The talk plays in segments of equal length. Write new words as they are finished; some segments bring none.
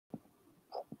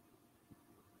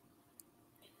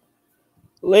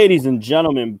Ladies and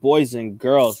gentlemen, boys and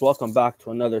girls, welcome back to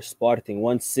another Sporting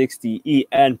 160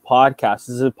 EN podcast. This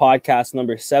is podcast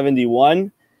number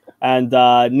 71 and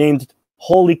named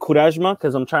Holy Kurajma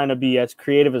because I'm trying to be as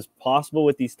creative as possible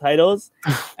with these titles.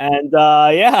 And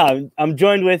I'm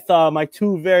joined with my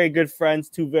two very good friends,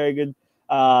 two very good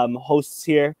hosts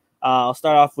here. I'll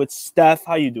start off with Steph.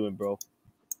 How you doing, bro?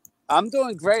 I'm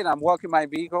doing great. I'm walking my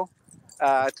vehicle.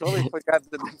 I totally forgot that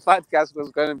the podcast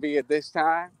was going to be at this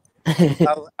time.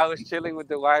 I was chilling with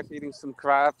the wife, eating some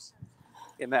crabs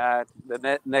in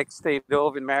the next state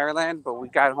over in Maryland. But we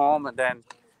got home, and then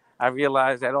I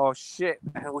realized that, oh, shit,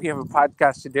 we have a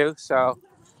podcast to do. So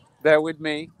bear with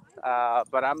me.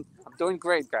 But I'm doing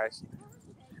great, guys.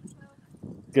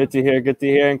 Good to hear. Good to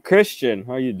hear. And Christian,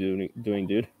 how are you doing,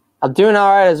 dude? I'm doing all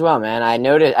right as well, man.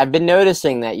 I've been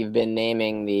noticing that you've been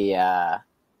naming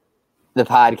the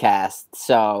podcast,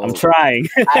 so I'm trying.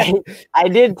 I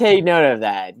did take note of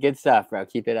that. Good stuff, bro.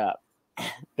 Keep it up.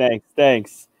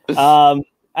 Thanks.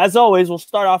 As always, we'll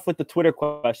start off with the Twitter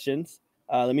questions.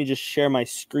 Let me just share my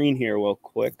screen here real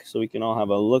quick so we can all have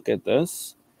a look at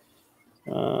this.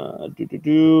 Come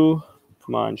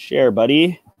on, share,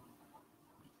 buddy.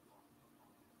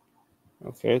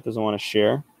 Okay, it doesn't want to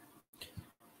share.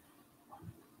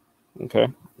 Okay,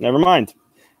 never mind.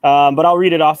 But I'll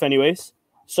read it off anyways.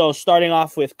 So starting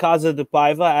off with Kaza de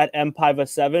Paiva at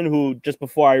mpaiva7, who just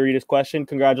before I read his question,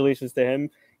 congratulations to him.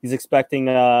 He's expecting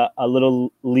a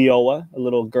little Leoa, a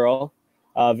little girl,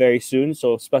 very soon.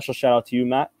 So special shout out to you,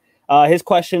 Matt. His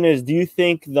question is, do you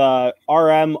think the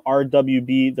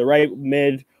RWB, the right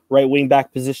mid, right wing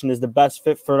back position is the best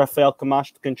fit for Rafael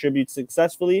Camacho to contribute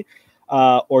successfully?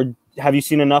 Or have you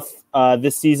seen enough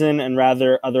this season and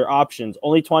rather other options?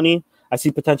 Only 20. I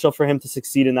see potential for him to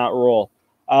succeed in that role.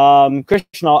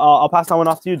 Christian, I'll pass that one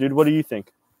off to you, dude. What do you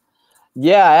think?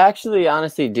 Yeah, I actually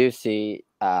honestly do see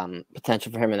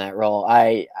potential for him in that role.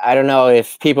 I don't know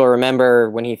if people remember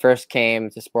when he first came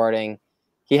to Sporting,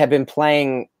 he had been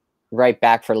playing right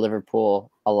back for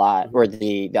Liverpool a lot, or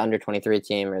the under 23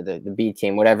 team or the B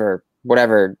team, whatever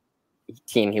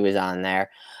team he was on there.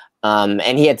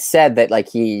 And he had said that like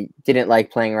he didn't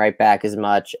like playing right back as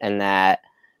much, and that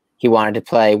he wanted to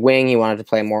play wing. He wanted to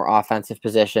play a more offensive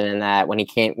position, and that when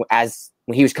he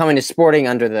was coming to Sporting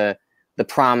under the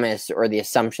promise or the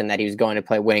assumption that he was going to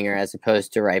play winger as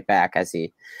opposed to right back as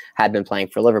he had been playing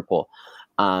for Liverpool.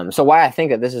 So why I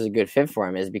think that this is a good fit for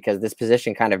him is because this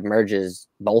position kind of merges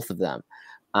both of them.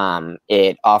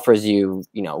 It offers you,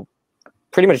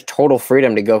 pretty much total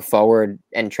freedom to go forward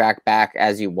and track back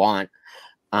as you want.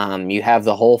 You have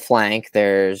the whole flank.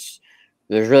 There's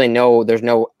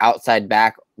no outside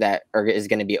back that is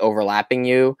going to be overlapping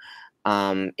you.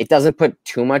 It doesn't put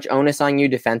too much onus on you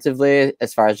defensively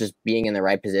as far as just being in the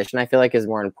right position. I feel like is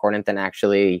more important than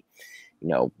actually,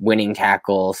 winning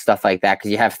tackles, stuff like that, because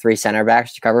you have three center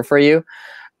backs to cover for you.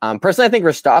 Personally, I think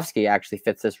Rostovsky actually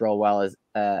fits this role well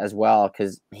as well,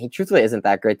 because he truthfully isn't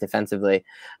that great defensively,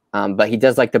 but he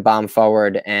does like to bomb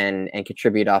forward and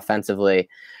contribute offensively.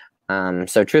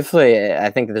 So truthfully, I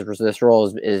think this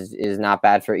role is not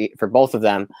bad for both of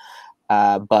them,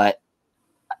 but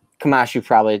Camacho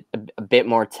probably a bit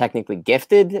more technically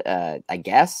gifted, I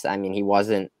guess. I mean, he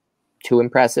wasn't too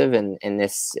impressive in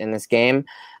this game,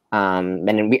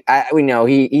 and we know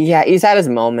he's had his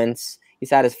moments, he's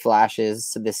had his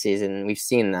flashes this season. We've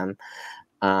seen them,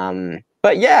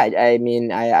 but yeah, I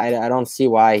mean, I don't see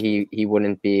why he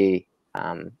wouldn't be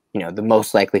the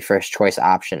most likely first choice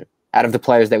option out of the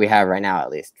players that we have right now, at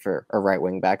least for a right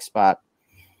wing back spot.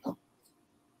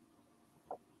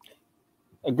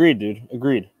 Agreed, dude.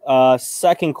 Agreed.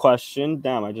 Second question.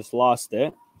 Damn, I just lost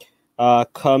it.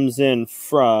 Comes in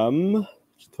from,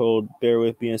 bear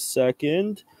with me a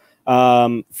second,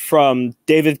 from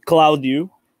David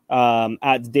Claudio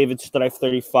at David Strife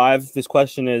 35. This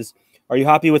question is, are you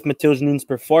happy with Mateus Nunes'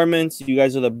 performance? You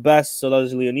guys are the best. So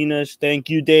does Leonidas. Thank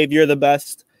you, Dave. You're the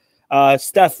best.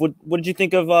 Steph, what did you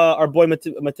think of our boy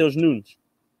Mateus Nunes?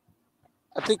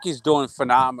 I think he's doing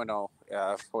phenomenal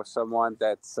for someone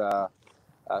that's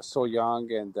so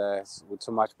young and with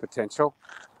so much potential.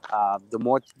 The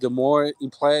more he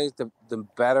plays, the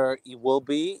better he will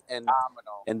be, and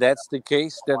that's the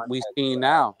case that we see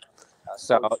now.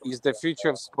 So he's the future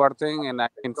of Sporting, and I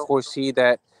can foresee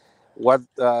that what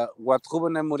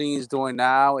Ruben Amorim is doing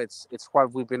now, it's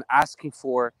what we've been asking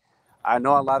for. I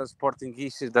know a lot of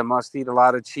Sportingistas that must eat a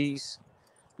lot of cheese,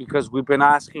 because we've been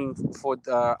asking for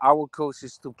our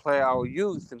coaches to play our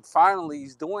youth, and finally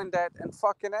he's doing that. And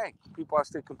fucking A, people are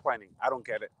still complaining. I don't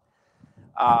get it.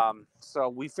 So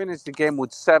we finished the game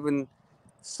with 7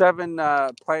 7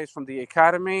 players from the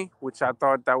academy, which I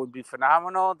thought that would be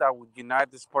phenomenal. That would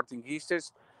unite the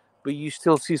Sportingistas, but you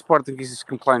still see Sportingistas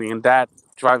complaining, and that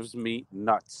drives me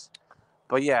nuts.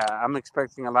 But yeah, I'm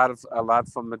expecting a lot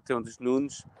from Matheus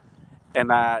Nunes,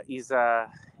 and he's a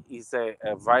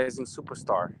rising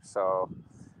superstar. So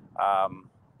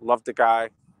love the guy,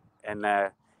 and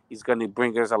he's going to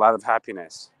bring us a lot of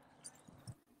happiness.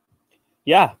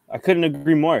 Yeah, I couldn't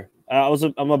agree more.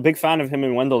 I'm a big fan of him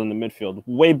and Wendell in the midfield.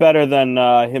 Way better than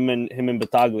him and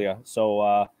Battaglia. So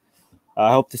I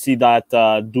hope to see that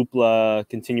dupla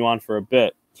continue on for a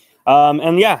bit.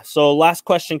 And yeah, so last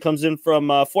question comes in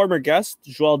from former guest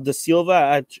Joel Da Silva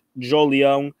at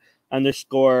Joleon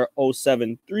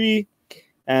 _073.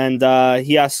 And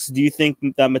he asks, do you think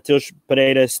that Matheus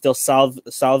Pereira is still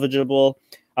salvageable?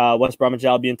 West Bromwich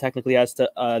Albion technically has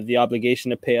the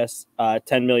obligation to pay us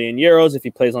 10 million euros if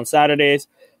he plays on Saturdays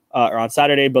or on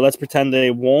Saturday, but let's pretend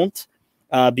they won't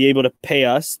be able to pay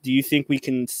us. Do you think we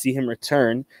can see him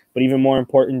return? But even more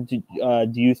important, do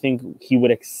you think he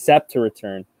would accept to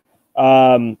return?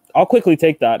 I'll quickly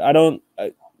take that. I don't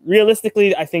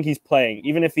realistically, I think he's playing.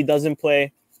 Even if he doesn't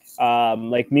play,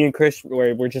 like me and Chris,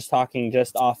 we're just talking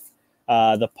just off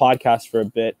the podcast for a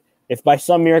bit. If by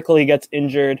some miracle he gets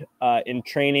injured in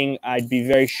training, I'd be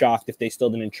very shocked if they still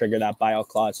didn't trigger that buyout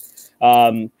clause.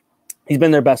 He's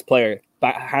been their best player,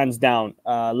 hands down.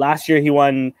 Last year he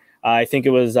won, I think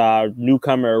it was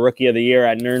newcomer Rookie of the Year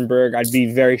at Nuremberg. I'd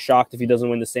be very shocked if he doesn't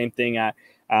win the same thing at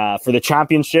for the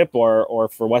championship or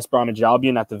for West Bromwich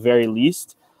Albion at the very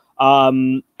least.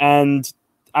 And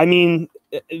I mean,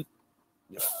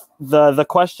 the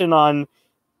question on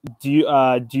do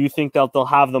you think they'll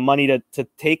have the money to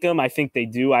take him? I think they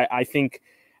do. I think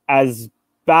as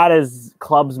bad as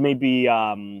clubs may be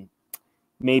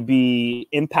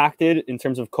impacted in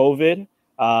terms of COVID,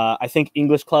 I think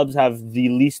English clubs have the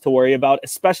least to worry about,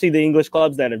 especially the English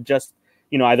clubs that have just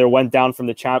either went down from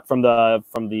the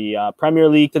Premier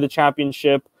League to the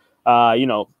Championship.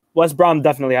 West Brom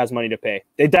definitely has money to pay.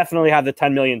 They definitely have the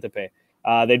 10 million to pay.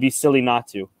 They'd be silly not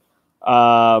to.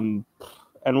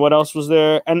 And what else was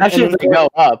there? And actually, they go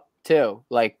up too.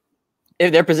 Like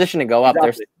if they're positioned to go up,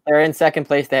 exactly. They're in second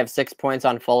place. They have 6 points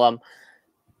on Fulham.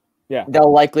 Yeah,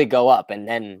 they'll likely go up, and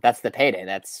then that's the payday.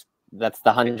 That's the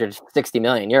 160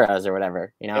 million euros or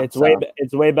whatever.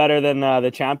 It's way better than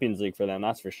the Champions League for them.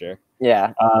 That's for sure.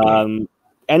 Yeah. And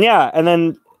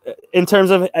then in terms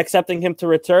of accepting him to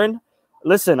return,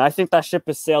 listen, I think that ship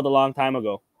has sailed a long time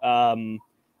ago.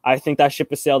 I think that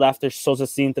ship has sailed after Sousa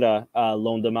Sintra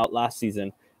loaned him out last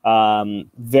season.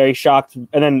 Very shocked.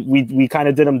 And then we kind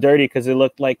of did him dirty because it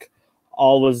looked like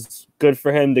all was good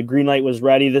for him. The green light was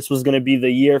ready. This was going to be the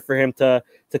year for him to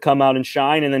come out and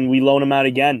shine. And then we loan him out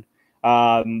again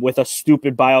with a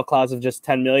stupid buyout clause of just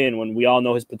 10 million when we all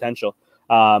know his potential.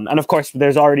 And of course,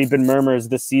 there's already been murmurs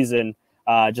this season,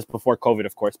 just before COVID,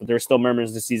 of course, but there were still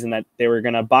murmurs this season that they were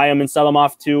going to buy him and sell him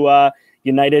off to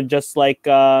United, just like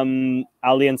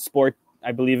Allianz Sport,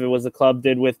 I believe it was the club,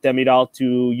 did with Demiral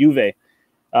to Juve.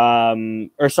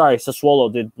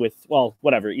 Sassuolo did with, well,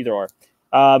 whatever, either or.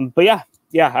 But yeah,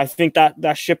 I think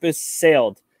that ship is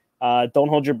sailed. Don't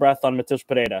hold your breath on Matheus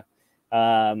Pereira.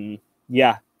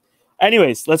 Yeah.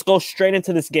 Anyways, let's go straight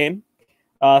into this game.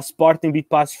 Sporting beat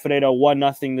Paços Ferreira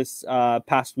 1-0 this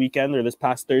past weekend, or this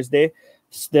past Thursday.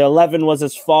 The 11 was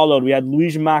as followed. We had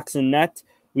Luis Max in net.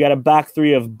 We had a back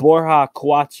three of Borja,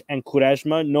 Coates, and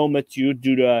Quaresma. No Mathieu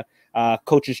due to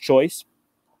coach's choice.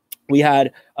 We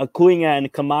had Acunha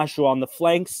and Camacho on the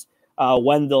flanks.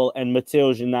 Wendell and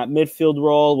Mateus in that midfield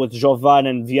role with Jovan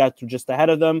and Viatu just ahead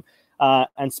of them.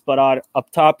 And Sparar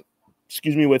up top,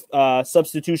 with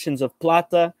substitutions of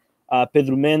Plata,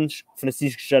 Pedro Mendes,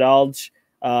 Francisco Geraldes,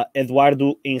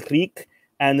 Eduardo Henrique,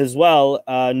 and as well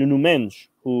Nuno Mendes,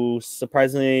 who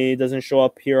surprisingly doesn't show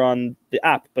up here on the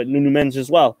app, but Nuno Mendes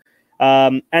as well.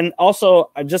 And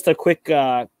also, just a quick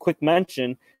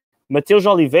mention, Mateus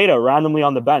Oliveira randomly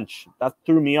on the bench. That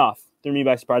threw me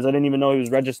by surprise. I didn't even know he was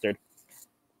registered.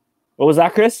 What was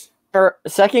that, Chris? For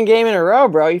second game in a row,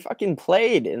 bro. He fucking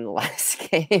played in the last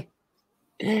game.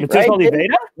 Mateus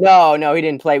Oliveira? No, he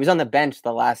didn't play. He was on the bench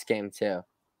the last game too.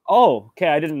 Oh, okay.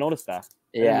 I didn't notice that.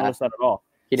 I Yeah. didn't notice that at all.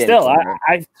 He didn't Still, play.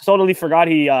 I totally forgot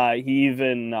he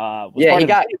even was Yeah, part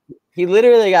of he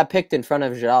literally got picked in front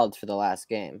of Geraldes for the last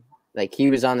game. Like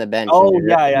he was on the bench. Oh, and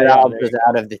yeah. Geraldes was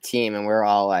out of the team, and we're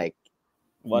all like,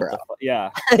 What bro. the fuck? Yeah.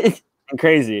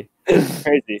 Crazy.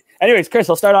 Anyways, Chris,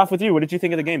 I'll start off with you. What did you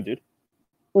think of the game, dude?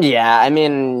 Yeah, I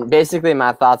mean, basically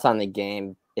my thoughts on the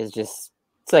game is just,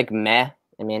 it's like meh.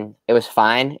 I mean, it was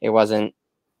fine. It wasn't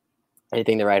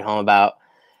anything to write home about.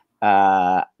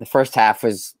 The first half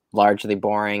was largely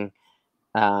boring.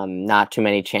 Not too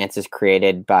many chances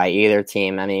created by either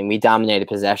team. I mean, we dominated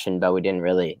possession, but we didn't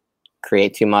really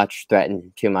create too much,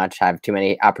 threaten too much, have too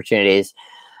many opportunities.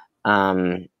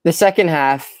 The second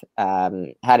half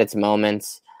had its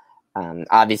moments.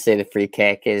 Obviously, the free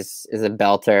kick is a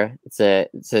belter. It's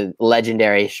a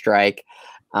legendary strike.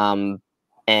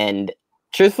 And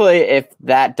truthfully, if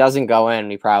that doesn't go in,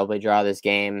 we probably draw this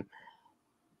game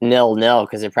 0-0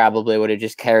 because it probably would have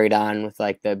just carried on with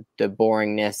like the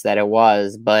boringness that it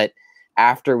was. But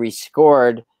after we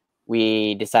scored,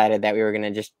 we decided that we were going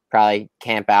to just probably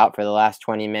camp out for the last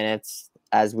 20 minutes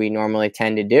as we normally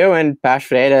tend to do. And Paços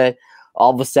Ferreira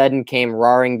all of a sudden came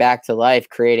roaring back to life,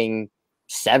 creating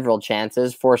several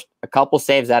chances, forced a couple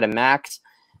saves out of Max,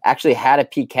 actually had a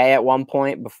PK at one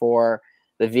point before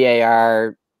the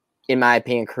VAR, in my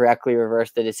opinion, correctly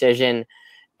reversed the decision.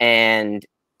 And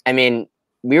I mean,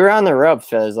 we were on the ropes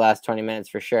for those last 20 minutes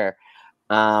for sure.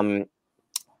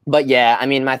 But yeah, I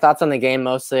mean, my thoughts on the game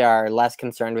mostly are less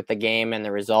concerned with the game and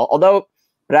the result. Although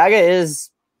Braga is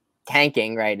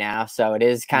tanking right now, so it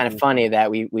is kind of funny that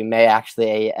we may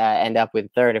actually end up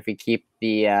with third if we keep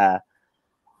the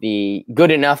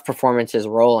good enough performances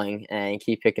rolling and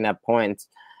keep picking up points,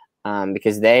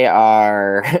 because they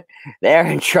are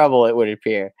in trouble, it would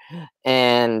appear.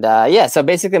 And yeah, so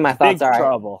basically my thoughts are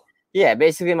trouble. Yeah,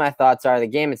 basically my thoughts are the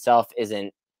game itself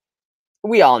isn't.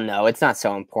 We all know it's not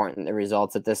so important, the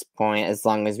results at this point, as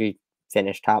long as we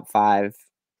finish top 5.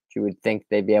 You would think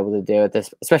they'd be able to do it,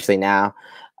 this, especially now,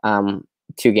 2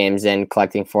 games in,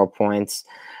 collecting 4 points.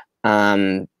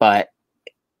 But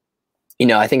you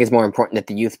know, I think it's more important that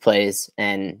the youth plays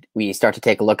and we start to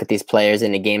take a look at these players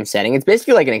in a game setting. It's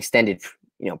basically like an extended,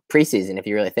 preseason if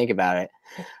you really think about it.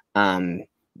 And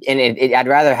I'd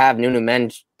rather have Nuno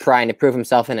Mendes trying to prove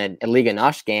himself in a Liga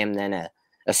NOS game than a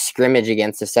scrimmage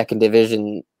against a second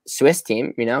division Swiss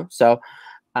team, So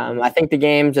I think the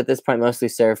games at this point mostly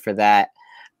serve for that.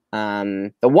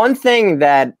 The one thing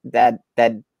that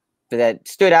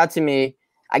stood out to me,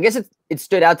 I guess it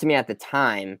stood out to me at the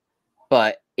time,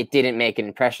 but it didn't make an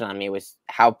impression on me, was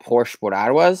how poor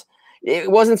Sporar was. It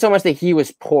wasn't so much that he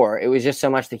was poor. It was just so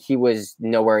much that he was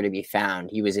nowhere to be found.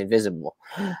 He was invisible.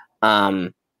 I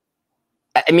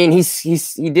mean,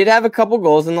 he did have a couple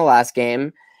goals in the last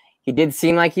game. He did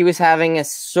seem like he was having a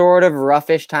sort of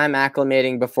roughish time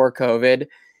acclimating before COVID.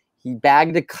 He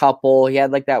bagged a couple. He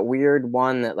had like that weird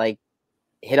one that like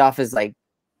hit off his like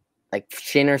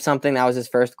shin or something. That was his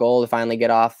first goal to finally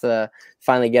get on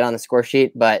the score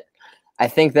sheet. But I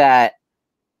think that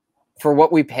for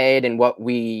what we paid and what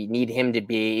we need him to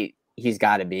be, he's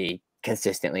got to be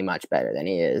consistently much better than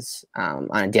he is on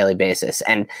a daily basis.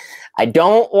 And I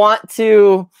don't want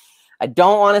to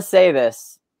say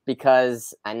this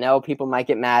because I know people might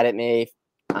get mad at me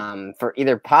for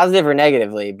either positive or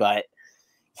negatively, but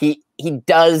he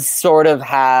does sort of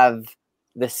have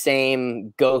the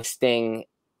same ghosting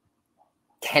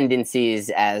tendencies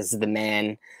as the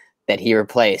man that he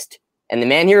replaced. And the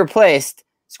man he replaced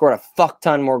scored a fuck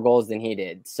ton more goals than he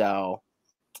did. So,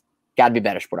 got to be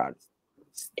better, Sporar.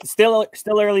 Still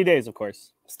early days, of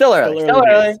course. Still early.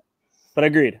 But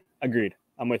agreed.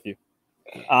 I'm with you.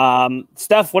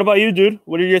 Steph, what about you, dude?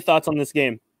 What are your thoughts on this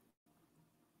game?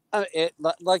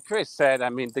 Like Chris said, I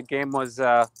mean, the game was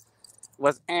I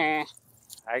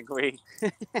agree.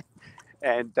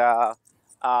 And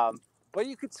but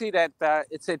you could see that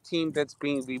it's a team that's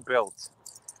being rebuilt,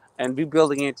 and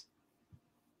rebuilding it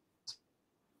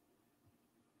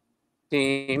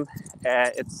team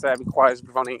it requires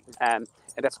running, and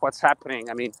that's what's happening.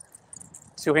 I mean,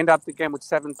 to end up the game with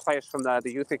 7 players from the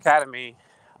youth academy,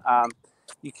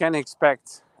 you can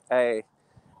expect a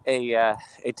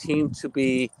team to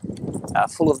be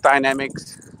full of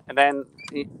dynamics. And then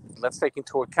let's take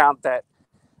into account that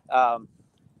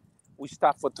we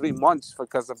stopped for 3 months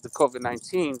because of the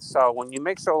COVID-19. So when you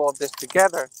mix all of this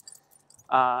together,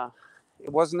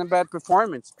 it wasn't a bad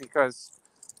performance, because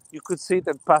you could see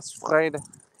that Paços Ferreira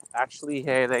actually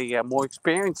had a more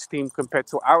experienced team compared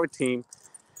to our team.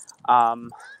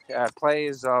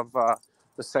 Players of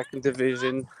the second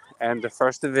division and the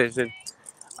first division,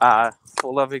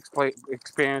 full of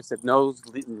experience, that knows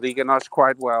Liga NOS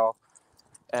quite well.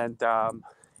 And,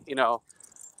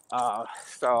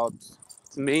 so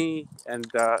to me, and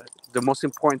the most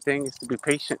important thing is to be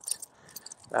patient.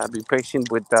 Be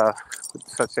patient with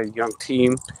such a young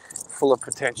team full of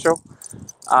potential.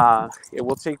 It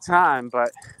will take time,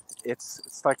 but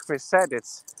it's like Chris said,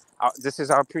 this is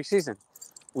our preseason.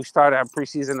 We started our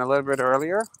preseason a little bit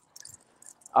earlier,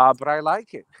 but I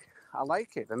like it,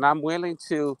 and I'm willing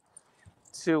to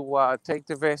take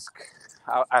the risk.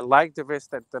 I like the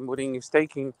risk that the Mourinho is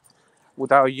taking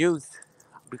with our youth.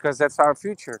 because that's our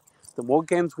future. The more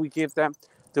games we give them,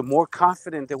 the more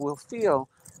confident they will feel.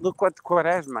 Look what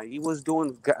Quaresma, he was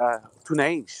doing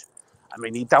Tunis. I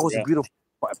mean, that was a Yeah. beautiful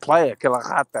play, aquela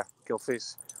rata que ele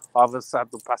fez ao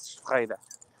avançado do Passos Ferreira.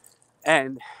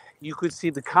 And you could see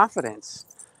the confidence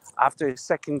after his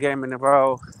second game in a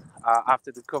row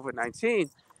after the COVID-19.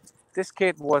 This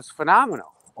kid was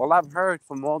phenomenal. All I've heard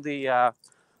from all the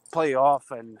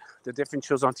playoff and the different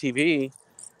shows on TV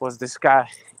was this guy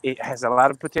has a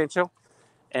lot of potential,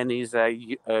 and he's a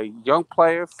young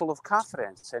player full of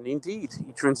confidence. And indeed,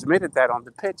 he transmitted that on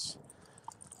the pitch.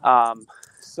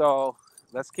 So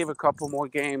let's give a couple more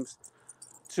games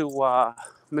to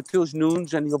Matheus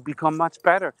Nunes, and he'll become much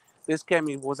better. This game,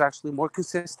 he was actually more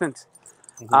consistent.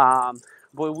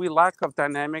 But we lack of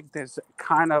dynamic. There's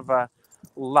kind of a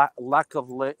lack of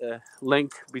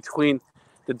link between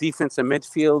the defense and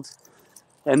midfield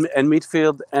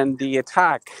and the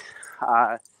attack.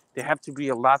 They have to be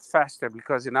a lot faster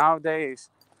because nowadays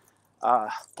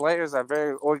players are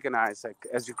very organized. Like,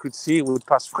 as you could see with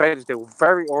Passos Ferreira, they were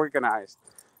very organized.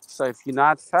 So if you're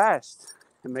not fast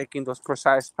in making those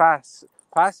precise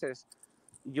passes,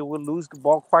 you will lose the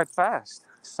ball quite fast.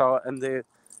 So, and the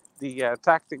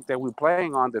tactic that we're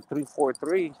playing on, the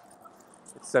 3-4-3,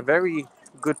 it's a very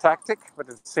good tactic, but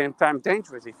at the same time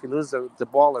dangerous. If you lose the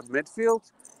ball at midfield,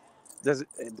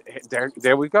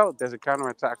 there we go. There's a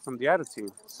counterattack from the other team.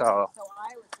 So,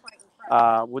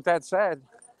 with that said,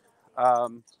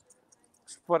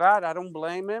 Sporad, I don't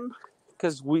blame him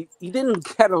because he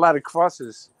didn't get a lot of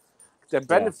crosses that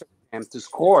benefit him to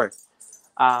score.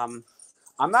 I'm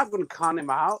not going to count him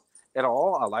out at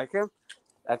all. I like him.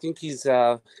 I think he's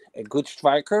a good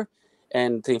striker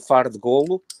and tem fora de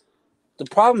golo. The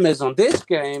problem is on this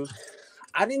game,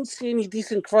 I didn't see any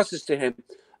decent crosses to him.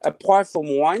 Apart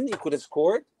from one, he could have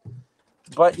scored.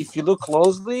 But if you look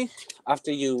closely,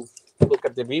 after you look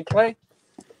at the replay,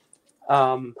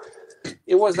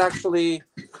 it was actually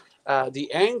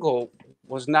the angle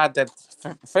was not that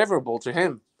favorable to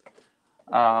him.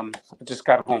 I just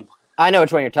got home. I know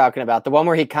which one you're talking about. The one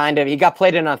where he got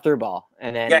played in on a through ball,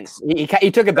 and then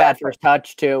he took a bad first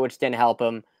touch too, which didn't help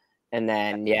him. And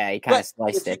then he kind of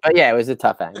sliced it. But it was a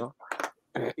tough angle.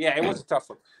 Yeah, it was a tough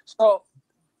one. So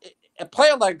a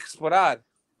player like Sporad,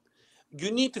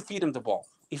 you need to feed him the ball.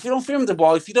 If you don't feed him the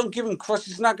ball, if you don't give him crosses,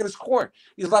 he's not going to score.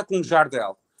 He's like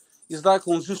Jardel. He's like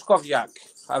Zuzkoviak.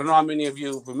 I don't know how many of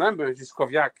you remember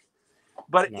Zuzkoviak,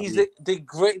 but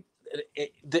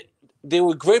they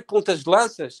were great puntas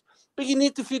lances. But you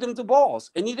need to feed him the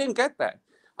balls, and he didn't get that.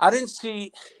 I didn't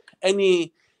see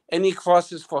any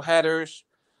crosses for headers,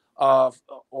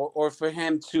 or for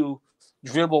him to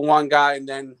dribble one guy and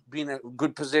then be in a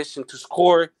good position to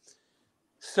score.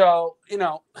 So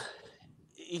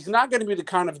he's not going to be the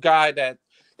kind of guy that,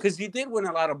 because he did win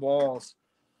a lot of balls.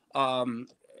 From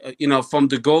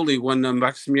the goalie when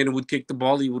Maximiano would kick the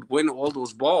ball, he would win all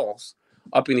those balls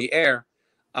up in the air.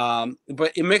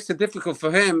 But it makes it difficult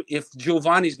for him if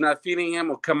Giovanni's not feeding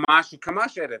him or Camacho.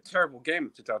 Camacho had a terrible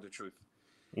game, to tell the truth.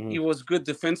 Mm-hmm. He was good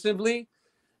defensively,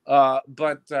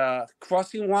 but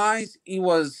crossing wise, he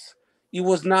was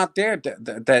not there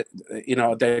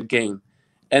that game.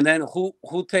 And then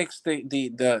who takes the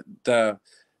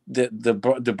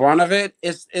brunt of it?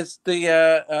 It's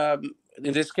the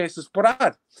in this case it's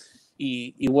Sporad.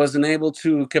 He wasn't able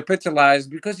to capitalize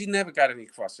because he never got any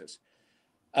crosses.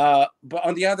 But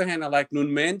on the other hand, I like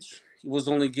Nunes Mendes. He was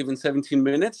only given 17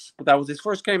 minutes, but that was his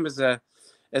first game as a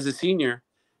senior,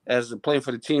 as playing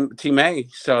for the team A.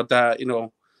 So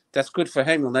that's good for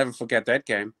him. He'll never forget that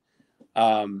game.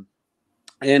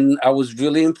 And I was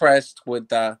really impressed with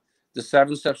the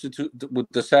 7 with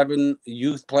the 7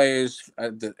 youth players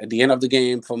at the end of the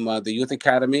game from the youth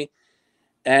academy,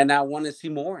 and I want to see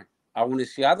more. I want to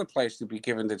see other players to be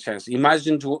given the chance.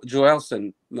 Imagine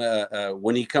Joelson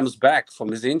when he comes back from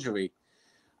his injury.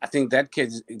 I think that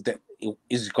kid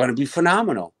is going to be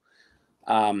phenomenal.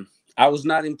 I was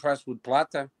not impressed with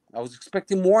Plata. I was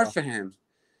expecting more for him.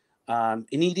 And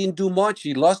he didn't do much.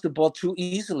 He lost the ball too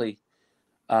easily.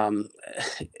 I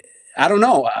don't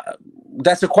know.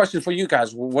 That's a question for you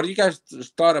guys. What do you guys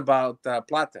thought about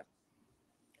Plata?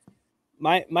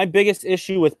 My biggest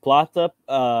issue with Plata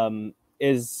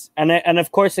is, and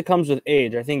of course it comes with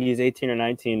age. I think he's 18 or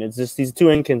 19. It's just he's too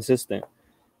inconsistent.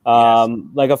 Yes.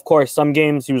 Like, of course, some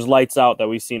games he was lights out that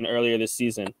we've seen earlier this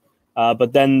season.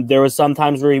 But then there was some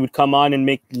times where he would come on and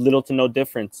make little to no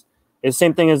difference. It's the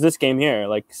same thing as this game here.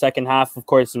 Like, second half, of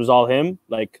course, it was all him.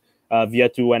 Like,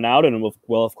 Vietu went out, and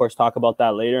we'll of course talk about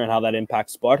that later and how that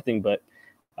impacts Sporting. But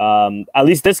at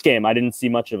least this game, I didn't see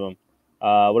much of him.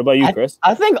 What about you, Chris?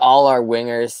 I think all our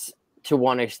wingers to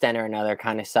one extent or another,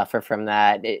 kind of suffer from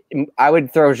that. I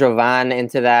would throw Jovan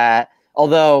into that,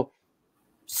 although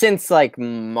since like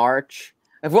March,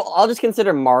 I'll just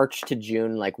consider March to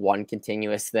June like one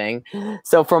continuous thing.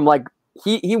 So from like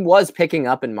he was picking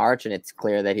up in March, and it's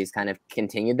clear that he's kind of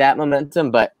continued that momentum.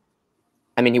 But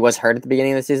I mean, he was hurt at the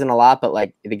beginning of the season a lot, but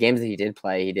like the games that he did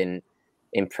play, he didn't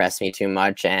impress me too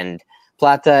much. And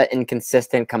Plata,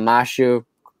 inconsistent. Camacho,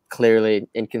 clearly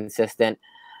inconsistent.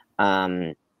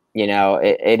 You know,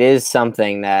 it is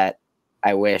something that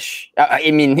I wish.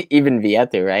 I mean, even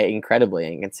Vietu, right?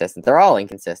 Incredibly inconsistent. They're all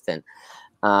inconsistent.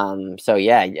 So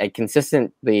yeah, a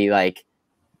consistently like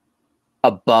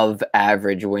above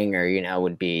average winger, you know,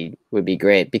 would be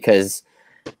great, because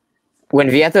when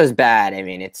Vieto's bad, I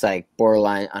mean, it's like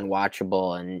borderline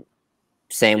unwatchable, and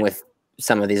same with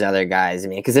some of these other guys. I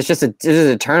mean, because this is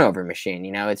a turnover machine,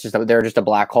 you know. It's just they're just a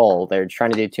black hole. They're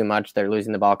trying to do too much. They're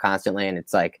losing the ball constantly, and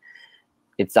it's like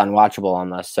it's unwatchable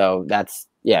almost. So that's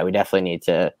we definitely need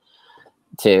to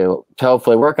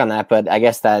hopefully work on that. But I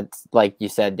guess that's like you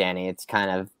said, Danny. It's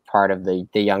kind of part of the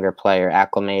younger player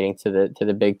acclimating to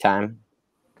the big time.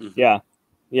 Yeah,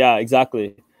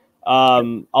 exactly.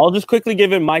 I'll just quickly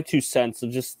give it my 2 cents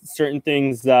of just certain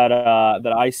things that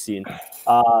I seen.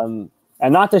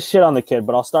 And not to shit on the kid,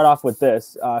 but I'll start off with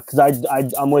this because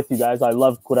I'm with you guys. I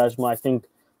love Quaresma. I think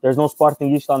there's no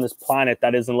Sportingista on this planet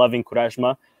that isn't loving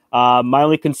Quaresma. My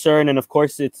only concern, and of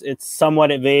course it's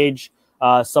somewhat of age,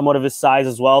 somewhat of his size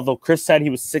as well. Though Chris said he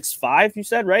was 6'5", you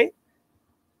said, right?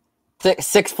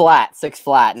 Six flat,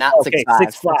 not okay, 6'5".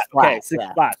 6 flat. Okay, 6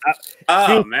 flat.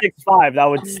 Oh, man. 6'5". That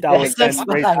would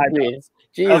great eyebrows.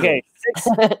 Okay, 6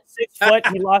 foot.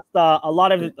 He lost a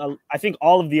lot of, I think,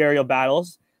 all of the aerial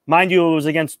battles. Mind you, it was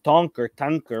against Tonk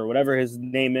or whatever his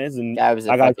name is, and that was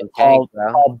a fucking tank,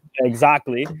 bro.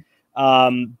 Exactly.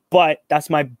 But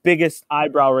that's my biggest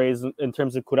eyebrow raise in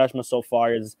terms of Quaresma so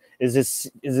far is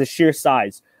his sheer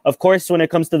size. Of course, when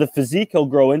it comes to the physique, he'll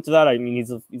grow into that. I mean,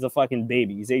 he's a fucking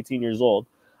baby. He's 18 years old.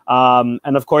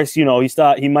 And of course, you know,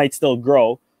 he might still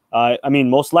grow. I mean,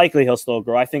 most likely he'll still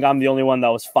grow. I think I'm the only one that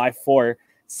was 5'4"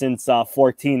 since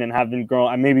 14 and have been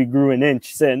growing. I maybe grew an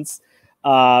inch since.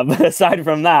 But aside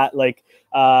from that, like,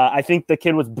 I think the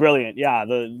kid was brilliant. Yeah.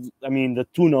 The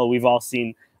 2-0 we've all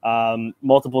seen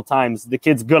multiple times. The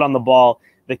kid's good on the ball.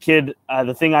 The kid,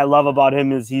 the thing I love about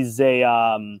him is he's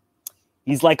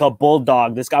like a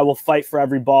bulldog. This guy will fight for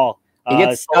every ball. He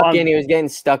gets stuck in. He was getting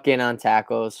stuck in on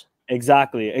tackles.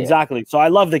 Exactly. So I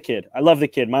love the kid.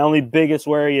 My only biggest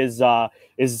worry is the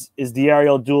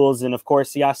aerial duels, and of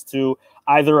course he has to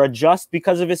either adjust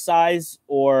because of his size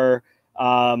or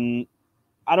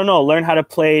I don't know, learn how to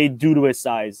play due to his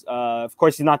size. Of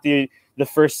course, he's not the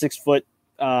first 6 foot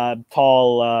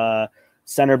tall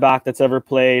center back that's ever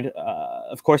played.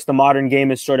 Of course, the modern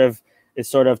game is sort of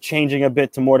changing a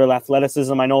bit to mortal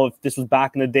athleticism. I know if this was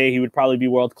back in the day, he would probably be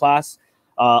world class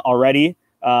already.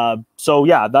 So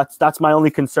yeah, that's my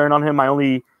only concern on him, my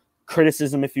only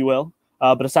criticism, if you will.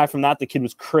 But aside from that, the kid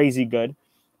was crazy good.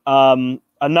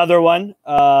 Another one,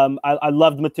 I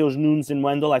loved Mateus Nunes and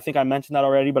Wendell. I think I mentioned that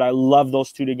already, but I love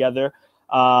those two together.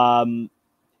 And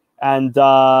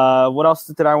what else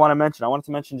did I want to mention? I wanted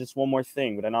to mention just one more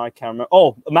thing, but now I can't remember.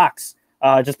 Oh, Max,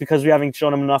 just because we haven't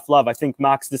shown him enough love. I think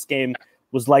Max this game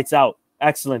was lights out.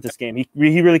 Excellent this game. He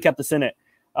really kept us in it.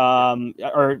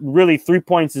 Or really 3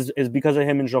 points is because of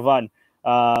him and Jovan,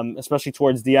 especially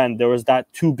towards the end. There was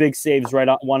that 2 big saves,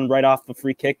 one right off the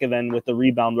free kick and then with the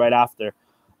rebound right after.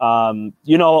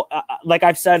 You know, like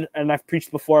I've said and I've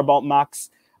preached before about Max,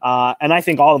 and I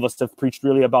think all of us have preached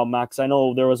really about Max. I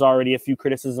know there was already a few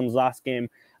criticisms last game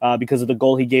because of the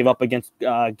goal he gave up against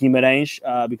Guimarães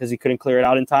because he couldn't clear it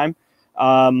out in time.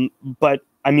 But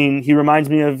I mean, he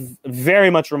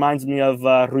very much reminds me of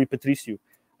Rui Patricio,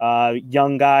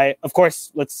 young guy. Of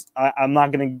course, I'm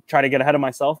not going to try to get ahead of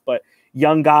myself, but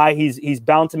young guy. He's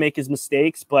bound to make his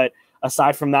mistakes, but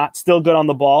aside from that, still good on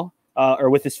the ball.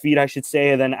 Or with his feet, I should say.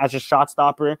 And then as a shot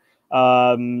stopper,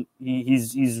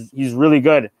 he's really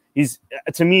good.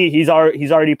 To me, he's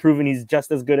already proven he's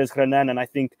just as good as Renan, and I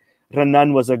think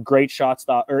Renan was a great shot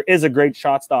stopper, or is a great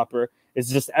shot stopper. It's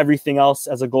just everything else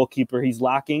as a goalkeeper he's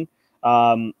lacking.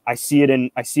 I see it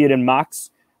in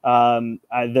Max.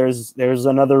 There's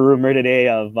another rumor today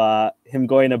of him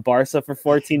going to Barca for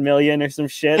 14 million or some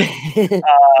shit.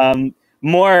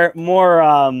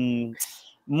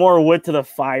 More wood to the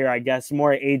fire, I guess,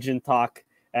 more agent talk,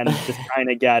 and just trying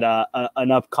to get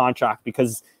an up contract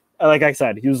because, like I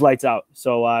said, he was lights out.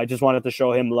 So I just wanted to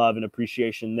show him love and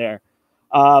appreciation there.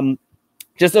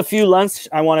 Just a few lunch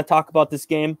I want to talk about this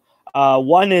game.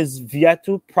 One is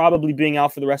Vietu probably being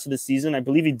out for the rest of the season. I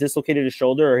believe he dislocated his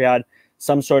shoulder or he had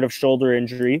some sort of shoulder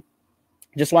injury.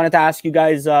 Just wanted to ask you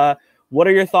guys, what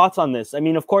are your thoughts on this? I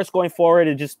mean, of course, going forward,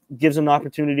 it just gives them an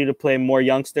opportunity to play more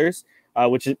youngsters,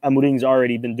 which Amorim's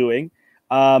already been doing.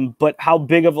 But how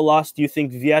big of a loss do you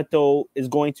think Vietto is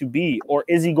going to be? Or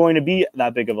is he going to be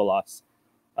that big of a loss?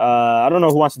 I don't know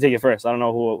who wants to take it first. I don't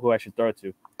know who I should throw it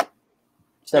to.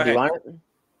 Steph, you want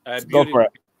it? Go for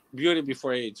it. Beauty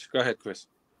before age. Go ahead, Chris.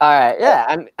 All right.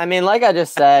 Yeah. I mean, like I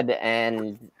just said,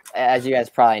 and as you guys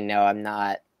probably know, I'm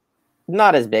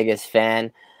not his biggest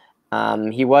fan.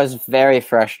 He was very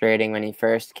frustrating when he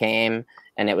first came,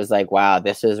 and it was like, wow,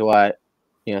 this is what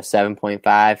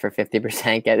 7.5 for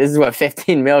 50% get. This is what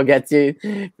 15 mil gets you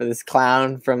for this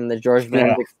clown from the George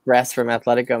Benz Express from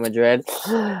Atletico Madrid.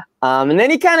 And then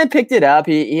he kind of picked it up.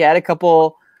 He had a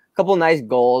couple nice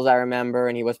goals, I remember,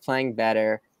 and he was playing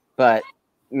better. But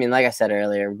I mean, like I said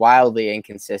earlier, wildly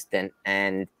inconsistent,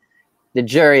 and the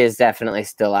jury is definitely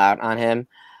still out on him.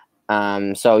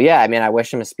 So yeah, I mean, I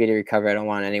wish him a speedy recovery. I don't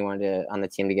want anyone on the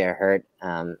team to get hurt.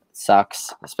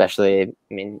 Sucks, especially.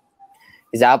 I mean,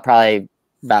 he's out probably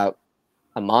about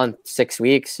a month, 6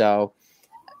 weeks. So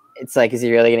it's like, is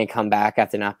he really going to come back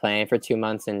after not playing for 2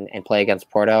 months and play against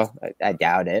Porto? I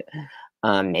doubt it.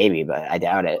 Maybe, but I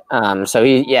doubt it. So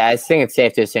I think it's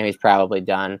safe to assume he's probably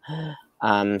done.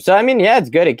 So I mean, yeah, it's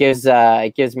good. It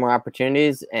gives more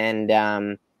opportunities,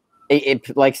 and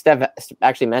it like Steph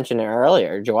actually mentioned it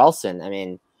earlier, Joelson. I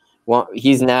mean,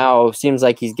 he's now seems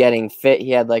like he's getting fit.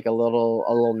 He had like a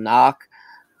little knock,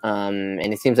 and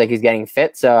it seems like he's getting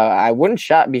fit. So I wouldn't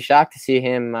be shocked to see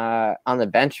him on the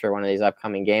bench for one of these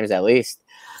upcoming games at least.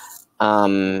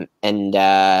 And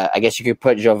I guess you could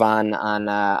put Jovan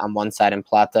on one side and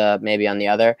Plata maybe on the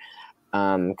other,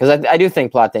 because I do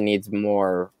think Plata needs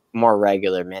more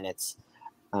regular minutes.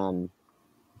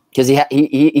 Because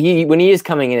he when he is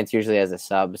coming in, it's usually as a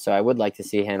sub. So I would like to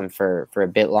see him for a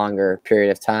bit longer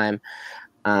period of time.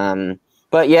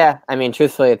 But yeah, I mean,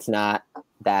 truthfully, it's not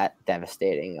that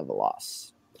devastating of a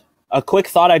loss. A quick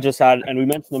thought I just had, and we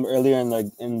mentioned them earlier in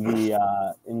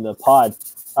the pod,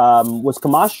 was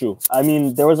Camacho. I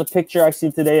mean, there was a picture I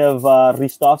see today of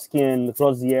Ristovski and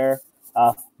Rosier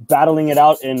battling it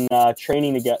out in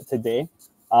training today.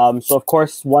 So of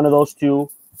course, one of those two.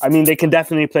 I mean, they can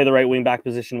definitely play the right wing back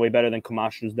position way better than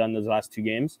Camacho's done those last 2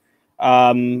 games.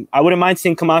 I wouldn't mind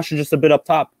seeing Camacho just a bit up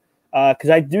top, because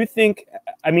I do think,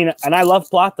 I mean, and I love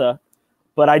Plata,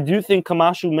 but I do think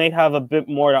Camacho may have a bit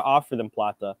more to offer than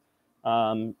Plata.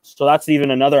 So that's even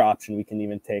another option we can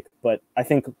even take. But I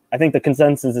think the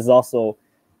consensus is also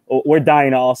we're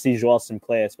dying to all see Joelson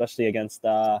play, especially against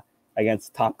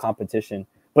top competition.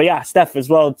 But yeah, Steph, as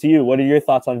well to you. What are your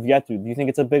thoughts on Vietto? Do you think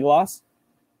it's a big loss?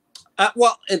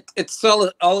 Well, it's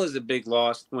always a big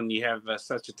loss when you have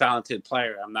such a talented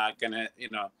player. I'm not gonna,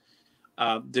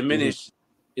 diminish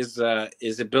his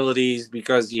abilities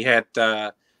because he had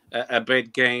a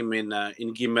bad game in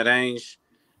Guimarães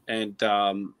and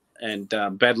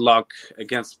bad luck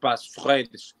against Paços Ferreira.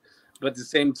 But at the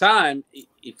same time,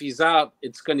 if he's out,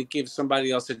 it's going to give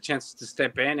somebody else a chance to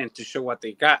step in and to show what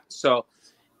they got. So,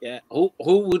 who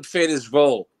would fit his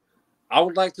role? I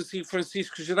would like to see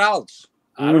Francisco Geraldes.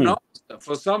 I don't know.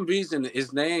 For some reason,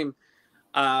 his name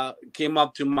came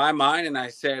up to my mind, and I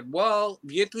said, well,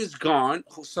 Vietto is gone.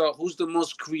 So who's the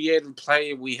most creative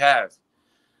player we have?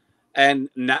 And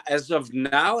as of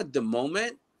now, at the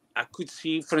moment, I could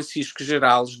see Francisco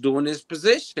Geraldes doing his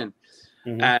position.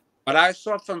 Mm-hmm. But I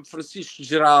saw from Francisco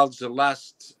Geraldes the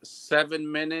last 7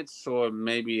 minutes or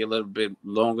maybe a little bit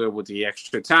longer with the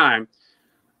extra time.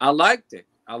 I liked it.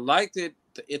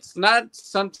 It's not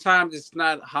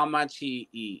how much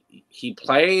he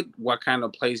played, what kind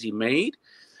of plays he made.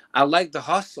 I like the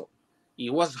hustle. He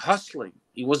was hustling.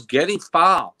 He was getting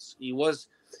fouls. He was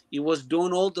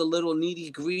doing all the little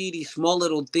nitty-gritty, small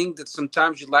little things that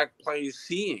sometimes you like players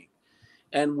seeing.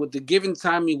 And with the given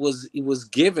time he was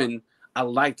given, I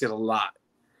liked it a lot.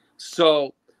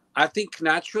 So I think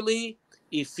naturally,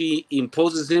 if he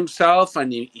imposes himself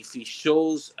and if he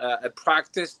shows a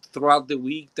practice throughout the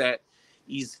week that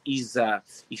he's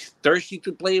thirsty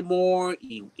to play more,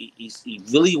 he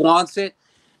really wants it,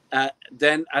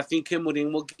 then I think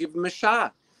Amorim will give him a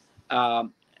shot.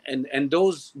 And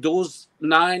those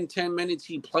 9-10 minutes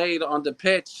he played on the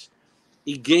pitch,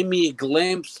 he gave me a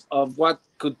glimpse of what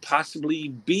could possibly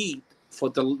be for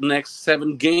the next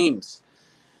 7 games.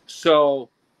 So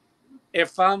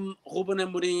if I'm Ruben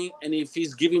Amorim and if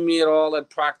he's giving me it all at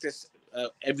practice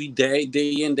every day,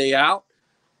 day in, day out,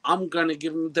 I'm going to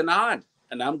give him the nod.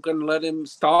 And I'm going to let him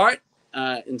start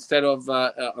instead of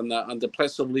on the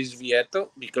place of Luis Vietto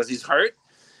because he's hurt.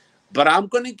 But I'm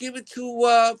going to give it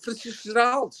to Francisco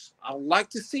Geraldes. I would like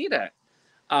to see that.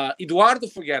 Eduardo,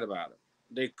 forget about it.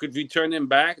 They could return him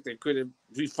back. They could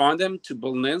refund him to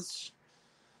Belenenses.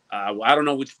 I don't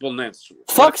know which Belenenses.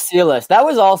 Fuck Silas. That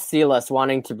was all Silas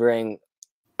wanting to bring.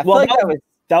 I feel Well, like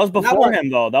that was before was- him,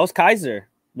 though. That was Kaiser.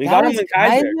 We that got him was in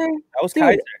Kaiser. That was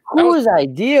Kaiser. Whose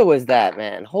idea was that,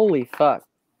 man? Holy fuck.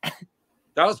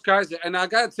 That was Kaiser. And I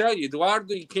got to tell you,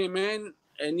 Eduardo, he came in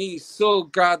and he's so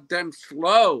goddamn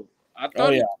slow. I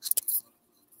thought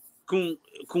com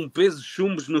pesos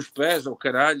chumbos nos pés, oh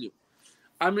caralho.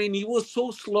 I mean, he was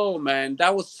so slow, man.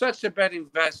 That was such a bad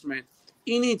investment.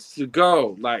 He needs to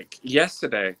go, like,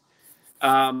 yesterday.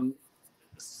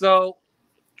 So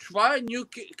try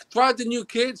the new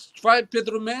kids. Try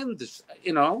Pedro Mendes,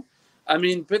 you know. I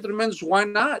mean, Pedro Mendes, why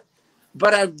not?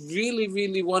 But I really,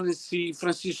 really want to see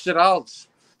Francisco Geraldo.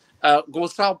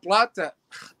 Gonçalo Plata,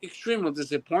 extremely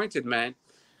disappointed, man.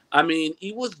 I mean,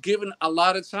 he was given a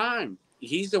lot of time.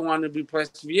 He's the one who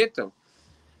replaced Vieto.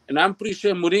 And I'm pretty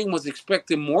sure Mourinho was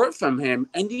expecting more from him,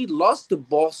 and he lost the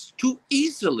balls too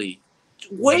easily,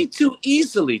 way too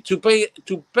easily to play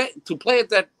at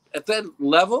that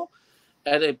level,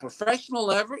 at a professional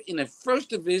level in a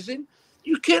first division.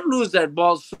 You can't lose that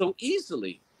ball so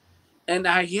easily, and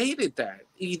I hated that.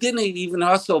 He didn't even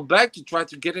hustle back to try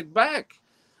to get it back.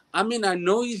 I mean, I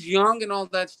know he's young and all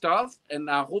that stuff, and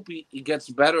I hope he gets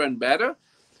better and better.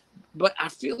 But I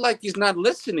feel like he's not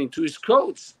listening to his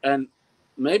coach, and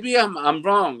maybe I'm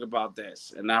wrong about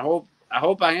this, and I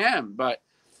hope I am. But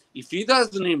if he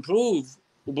doesn't improve,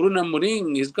 Bruno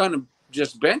Amorim is gonna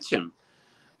just bench him.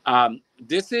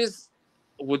 This is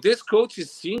with this coach. It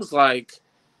seems like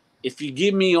if you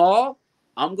give me all,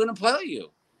 I'm gonna play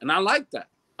you, and I like that.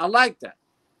 I like that.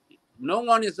 No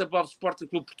one is above Sporting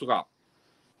Clube Portugal.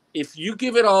 If you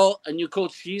give it all and your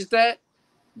coach sees that,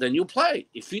 then you play.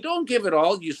 If you don't give it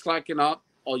all, you slacken up,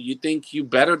 or you think you're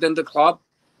better than the club,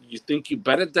 you think you're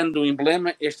better than the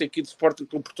emblema, este aqui de Sporting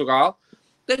Clube Portugal,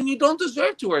 then you don't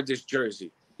deserve to wear this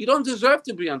jersey. You don't deserve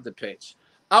to be on the pitch.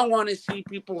 I want to see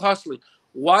people hustling.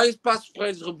 Why is Paços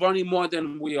Ferreira running more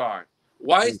than we are?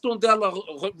 Why is Tondela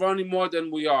running more than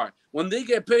we are? When they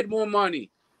get paid more money,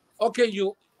 okay,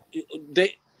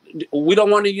 we don't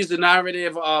want to use the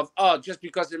narrative of, just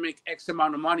because they make X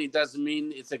amount of money doesn't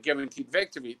mean it's a guaranteed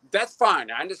victory. That's fine.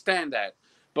 I understand that.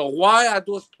 But why are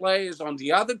those players on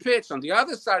the other pitch, on the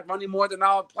other side, running more than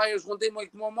our players when they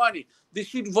make more money? They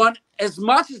should run as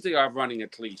much as they are running,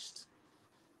 at least.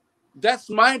 That's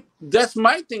my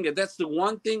thing. That's the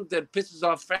one thing that pisses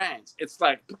off fans. It's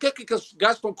like, por que os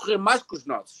gajos estão correr mais que os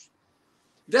nossos?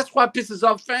 That's why it pisses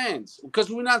off fans, because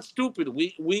we're not stupid.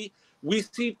 We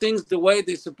see things the way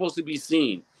they're supposed to be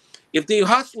seen. If they're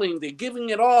hustling, they're giving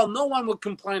it all, no one would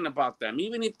complain about them,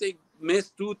 even if they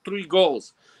miss 2-3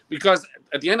 goals. Because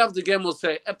at the end of the game, we'll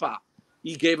say, Epa,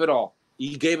 he gave it all.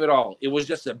 He gave it all. It was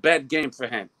just a bad game for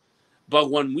him. But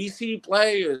when we see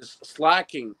players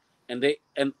slacking, and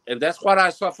that's what I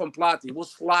saw from Plata, he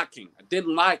was slacking. I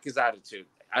didn't like his attitude.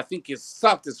 I think he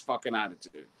sucked his fucking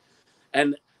attitude.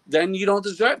 And then you don't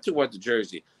deserve to wear the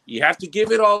jersey. You have to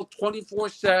give it all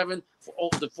 24/7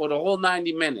 for the whole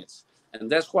 90 minutes. And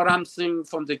that's what I'm seeing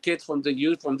from the kids, from the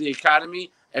youth, from the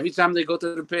academy. Every time they go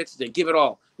to the pitch, they give it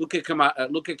all. Look at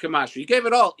Camacho. He gave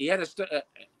it all. He had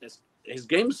his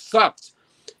game sucked.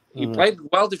 He played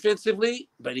well defensively,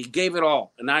 but he gave it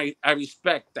all. And I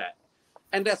respect that.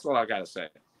 And that's all I got to say.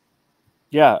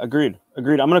 Yeah, agreed. I'm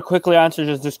going to quickly answer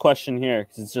just this question here,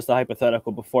 because it's just a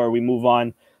hypothetical before we move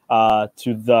on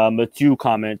to the Mathieu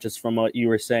comment, just from what you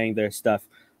were saying there, Steph.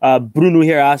 Bruno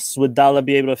here asks, would Dalla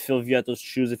be able to fill Vieto's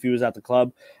shoes if he was at the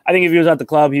club? I think if he was at the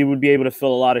club, he would be able to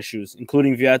fill a lot of shoes,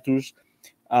 including Vieto's.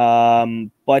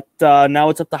 But now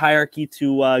it's up to hierarchy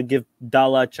to give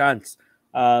Dalla a chance.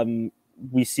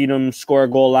 We seen him score a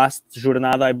goal last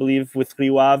jornada, I believe, with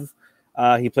Rio Ave.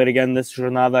 He played again this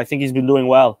jornada. I think he's been doing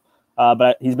well.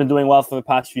 But he's been doing well for the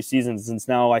past few seasons, and it's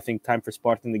now, I think, time for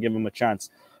Sporting to give him a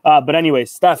chance. But anyway,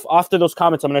 Steph, after those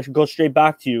comments, I'm going to go straight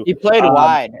back to you. He played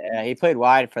wide. He played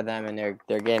wide for them in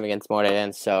their game against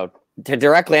Moreirense. So to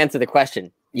directly answer the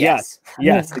question, yes,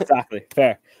 exactly.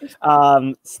 Fair.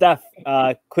 Steph,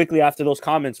 quickly after those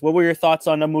comments, what were your thoughts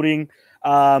on Amorim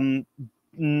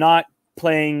not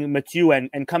playing Mathieu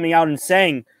and coming out and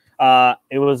saying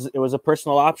it was a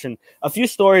personal option? A few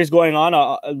stories going on.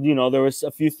 There was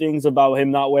a few things about him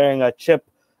not wearing a chip.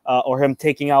 Or him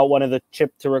taking out one of the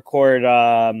chip to record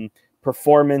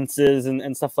performances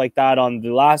and stuff like that on the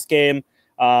last game,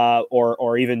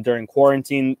 or even during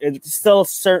quarantine. It's still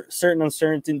certain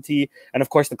uncertainty, and of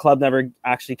course the club never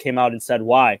actually came out and said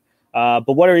why.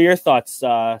 But what are your thoughts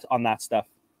on that stuff?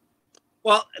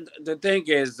 Well, the thing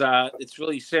is, it's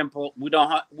really simple. We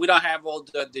don't have all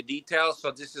the details,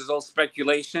 so this is all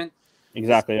speculation. This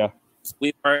Exactly. Yeah.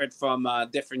 we've heard from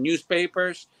different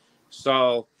newspapers,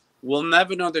 so we'll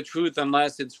never know the truth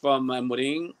unless it's from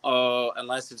Mourinho or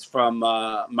unless it's from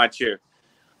Mathieu.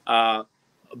 Uh,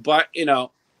 but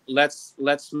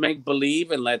let's make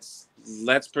believe and let's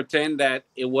pretend that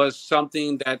it was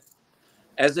something that,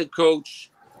 as a coach,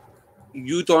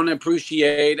 you don't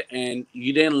appreciate and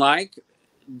you didn't like.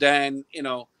 Then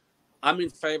I'm in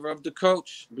favor of the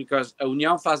coach because a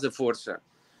união faz a força.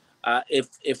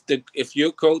 If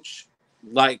your coach,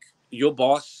 like your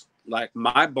boss, like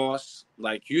my boss,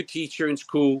 like your teacher in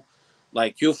school,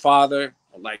 like your father,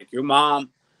 like your mom,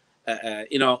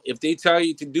 if they tell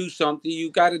you to do something, you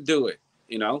got to do it.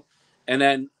 You know, and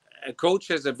then a coach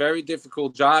has a very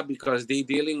difficult job because they're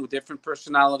dealing with different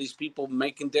personalities, people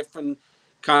making different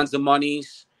kinds of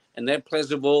monies, and they're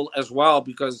pleasurable as well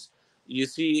because you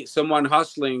see someone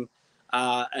hustling.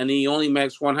 And he only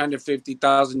makes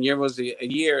 150,000 euros a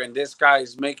year, and this guy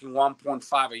is making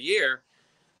 1.5 a year.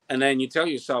 And then you tell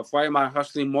yourself, why am I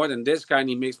hustling more than this guy and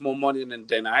he makes more money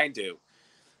than I do?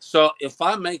 So if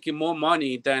I'm making more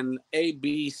money than A,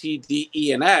 B, C, D,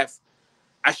 E, and F,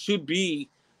 I should be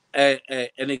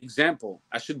an example.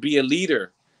 I should be a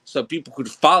leader so people could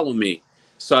follow me.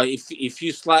 So if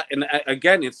you slack, and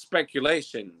again, it's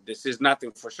speculation. This is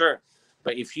nothing for sure.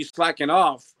 But if you slacken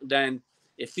off, then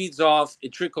it feeds off.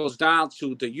 It trickles down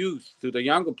to the youth, to the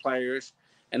younger players,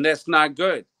 and that's not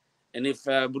good. And if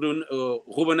Ruben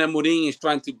Amorim is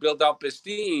trying to build up his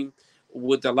team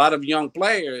with a lot of young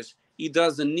players, he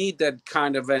doesn't need that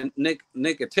kind of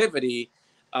negativity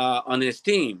on his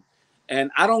team. And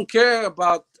I don't care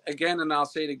about, again, and I'll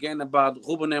say it again, about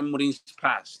Ruben Amorim's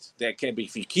past. That can be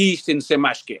fiquista and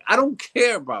semashke. I don't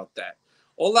care about that.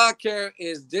 All I care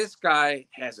is this guy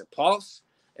has a pulse,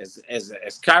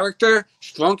 as character,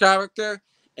 strong character,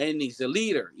 and he's a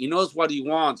leader. He knows what he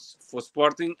wants for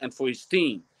Sporting and for his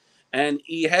team. And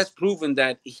he has proven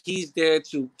that he's there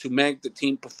to make the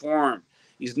team perform.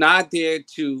 He's not there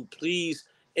to please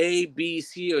A, B,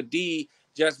 C, or D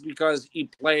just because he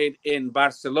played in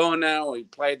Barcelona or he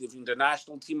played with the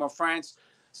national team of France.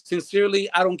 Sincerely,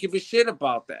 I don't give a shit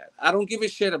about that. I don't give a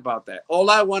shit about that. All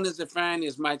I want as a fan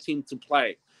is my team to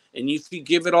play. And if you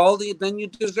give it all, then you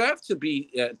deserve to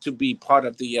be part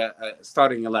of the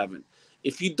starting 11.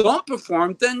 If you don't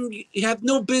perform, then you have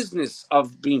no business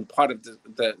of being part of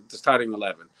the starting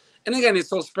 11. And again,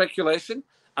 it's all speculation.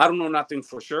 I don't know nothing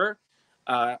for sure,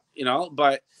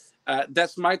 but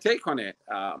that's my take on it.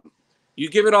 You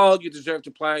give it all, you deserve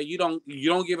to play. You don't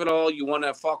give it all, you want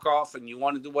to fuck off and you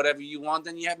want to do whatever you want,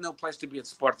 then you have no place to be at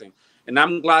Sporting. And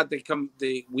I'm glad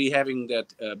we having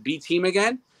that B team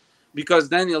again, because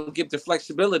then it'll give the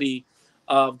flexibility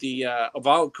of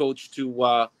our coach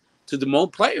to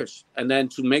demote players and then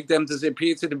to make them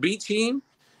disappear to the B team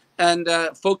and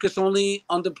focus only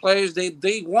on the players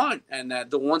they want and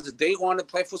the ones that they want to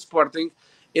play for Sporting.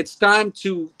 It's time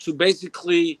to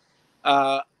basically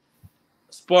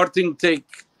Sporting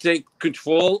take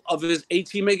control of his A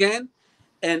team again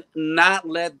and not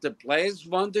let the players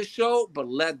run the show, but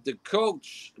let the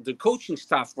coaching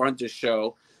staff run the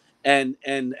show, and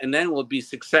then we'll be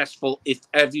successful if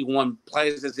everyone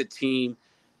plays as a team.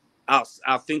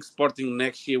 I think Sporting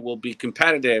next year will be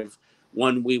competitive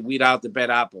when we weed out the bad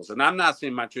apples. And I'm not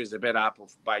saying Mathieu is a bad apple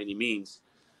by any means,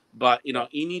 but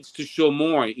he needs to show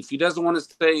more. If he doesn't want to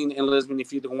stay in Lisbon, if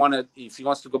he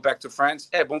wants to go back to France,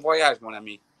 bon voyage, mon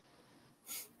ami.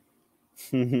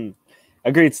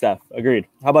 Agreed, Steph. Agreed.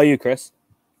 How about you, Chris?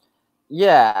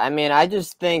 Yeah, I mean, I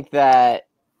just think that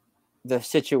the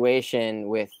situation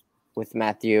with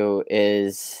Mathieu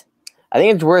is, I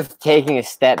think it's worth taking a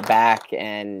step back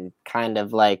and kind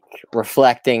of like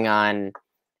reflecting on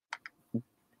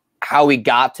how we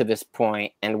got to this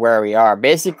point and where we are.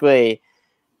 Basically,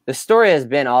 the story has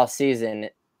been all season.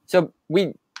 So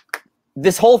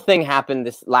this whole thing happened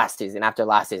this last season, after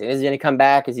last season. Is he going to come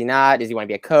back? Is he not? Does he want to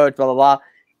be a coach? Blah, blah, blah.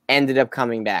 Ended up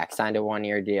coming back, signed a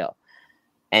 1-year deal.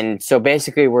 And so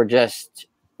basically we're just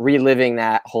reliving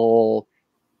that whole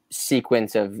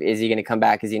sequence of, is he going to come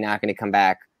back? Is he not going to come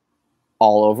back,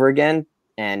 all over again?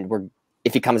 And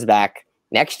if he comes back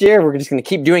next year, we're just going to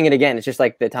keep doing it again. It's just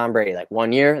like the Tom Brady, like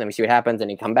 1 year, and then we see what happens,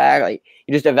 and he come back. Like,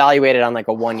 you just evaluate it on like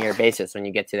a 1-year basis when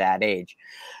you get to that age.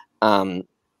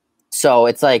 So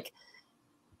it's like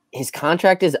his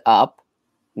contract is up.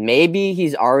 Maybe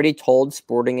he's already told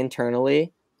Sporting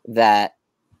internally that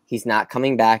he's not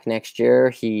coming back next year.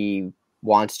 He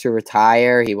wants to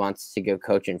retire. He wants to go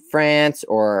coach in France,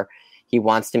 or he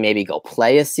wants to maybe go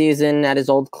play a season at his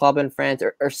old club in France,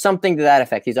 or something to that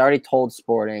effect. He's already told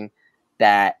Sporting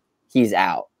that he's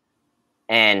out.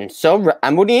 And so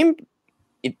Amorim,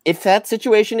 if that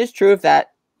situation is true, if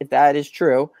that is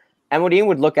true, Amorim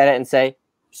would look at it and say,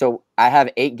 so I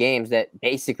have 8 games that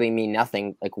basically mean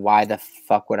nothing. Like, why the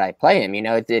fuck would I play him?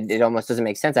 It almost doesn't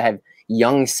make sense. I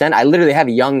literally have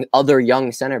other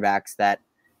young center backs that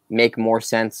make more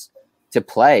sense to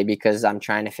play because I'm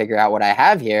trying to figure out what I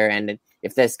have here. And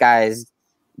if this guy is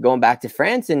going back to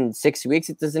France in 6 weeks,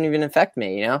 it doesn't even affect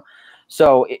me,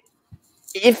 So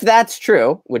if that's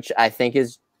true, which I think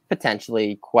is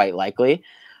potentially quite likely,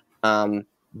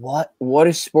 what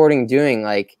is Sporting doing?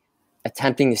 Like,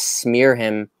 attempting to smear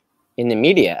him in the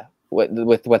media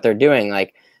with what they're doing.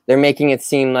 Like, they're making it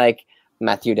seem like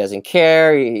Mathieu doesn't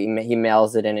care. He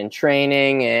mails it in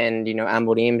training, and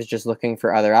Amorim is just looking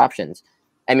for other options.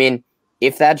 I mean,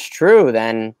 if that's true,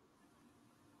 then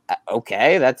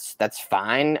okay, that's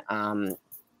fine.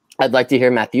 I'd like to hear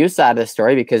Mathieu's side of the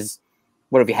story, because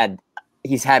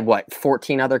he's had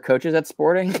 14 other coaches at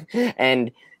Sporting, and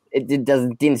it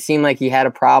didn't seem like he had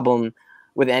a problem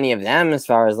with any of them as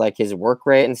far as like his work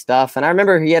rate and stuff. And I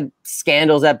remember he had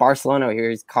scandals at Barcelona here.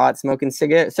 He's caught smoking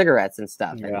cigarettes and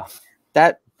stuff. Yeah.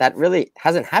 And that really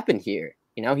hasn't happened here.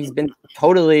 He's been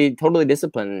totally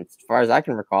disciplined as far as I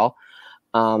can recall.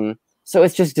 So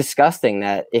it's just disgusting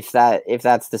that if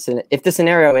the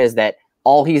scenario is that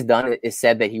all he's done is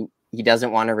said that he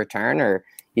doesn't want to return, or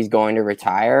he's going to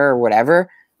retire or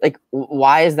whatever, like,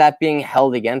 why is that being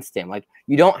held against him? Like,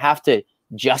 you don't have to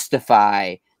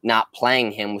justify not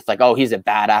playing him with like, oh, he's a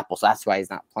bad apple, so that's why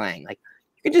he's not playing. Like,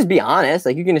 you could just be honest.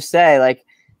 Like, you can just say like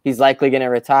he's likely going to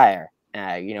retire,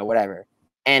 whatever.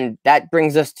 And that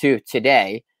brings us to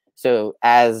today. So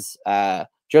as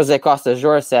Jose Costa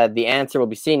Jor said, the answer will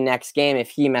be seen next game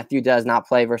if Mathieu does not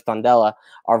play versus Tondela.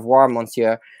 Au revoir,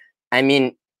 monsieur. I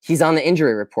mean, he's on the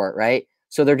injury report, right?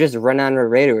 So they're just Renan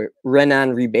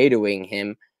Ribedoing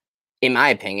him, in my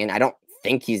opinion. I don't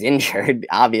think he's injured,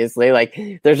 obviously. Like,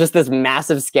 there's just this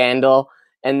massive scandal,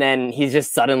 and then he's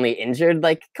just suddenly injured.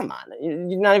 Like, come on,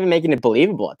 you're not even making it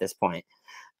believable at this point.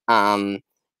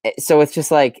 So it's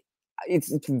just like,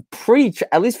 it's pretty,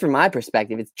 at least from my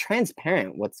perspective, it's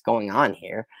transparent what's going on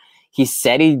here. He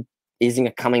said he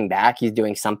isn't coming back. He's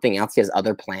doing something else. He has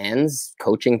other plans,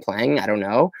 coaching, playing, I don't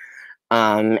know.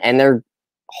 And they're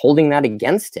holding that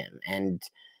against him. And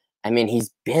I mean, he's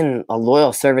been a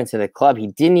loyal servant to the club. He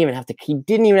didn't even have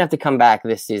to come back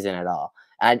this season at all.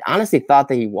 I honestly thought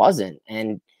that he wasn't.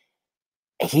 And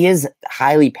he is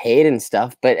highly paid and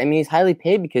stuff, but I mean, he's highly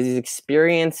paid because he's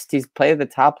experienced, he's played at the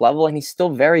top level, and he's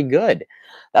still very good.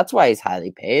 That's why he's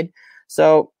highly paid.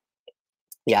 So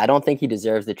yeah, I don't think he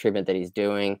deserves the treatment that he's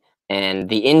doing. And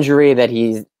the injury that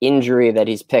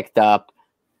he's picked up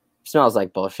smells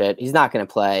like bullshit. He's not going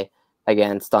to play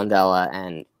against Tondela,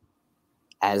 and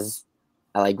as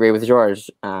I agree with George,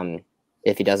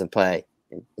 if he doesn't play,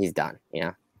 he's done.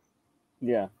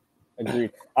 Yeah,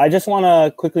 agreed. I just want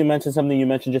to quickly mention something you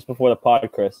mentioned just before the pod,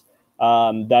 Chris.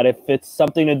 That if it's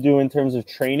something to do in terms of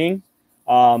training,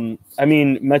 I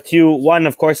mean, Mathieu, one,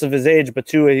 of course, of his age, but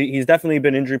two, he's definitely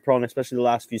been injury prone, especially the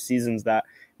last few seasons, that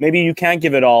maybe you can't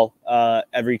give it all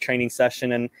every training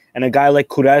session. And a guy like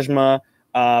Quaresma,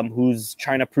 who's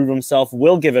trying to prove himself,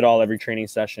 will give it all every training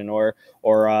session. Or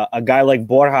a guy like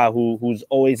Borja, who's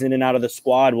always in and out of the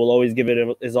squad, will always give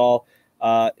it his all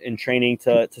in training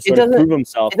to sort of prove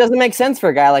himself. It doesn't make sense for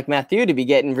a guy like Mathieu to be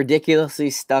getting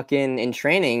ridiculously stuck in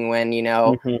training when,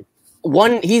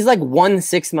 he's like 1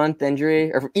 6-month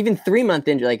injury, or even 3-month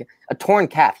injury, like a torn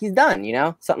calf. He's done,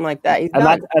 something like that. He's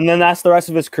done. And then that's the rest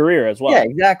of his career as well. Yeah,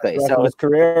 exactly. So his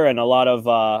career and a lot of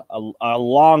a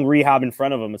long rehab in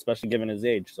front of him, especially given his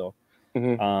age. So,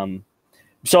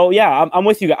 so yeah, I'm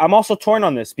with you. I'm also torn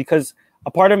on this because a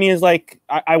part of me is like,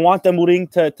 I want Amorim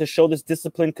to show this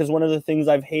discipline, because one of the things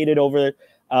I've hated over,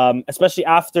 especially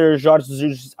after Jorge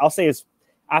Jesus, I'll say is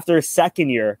after his second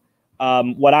year,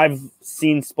 what I've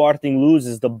seen Sporting lose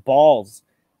is the balls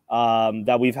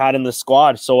that we've had in the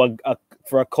squad. So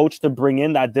for a coach to bring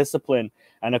in that discipline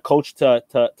and a coach to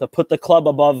put the club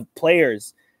above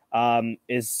players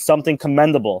is something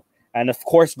commendable. And of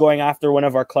course, going after one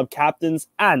of our club captains,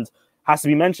 and has to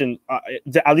be mentioned,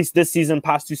 at least this season,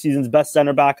 past 2 seasons, best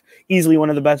center back, easily one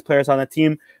of the best players on the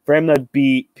team. For him to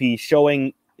be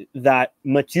showing that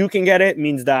Mathieu can get it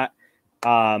means that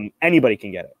anybody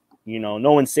can get it.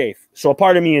 No one's safe. So a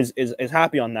part of me is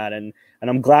happy on that, and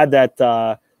I'm glad that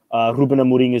Ruben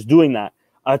Amorim is doing that.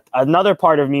 Another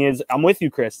part of me is, I'm with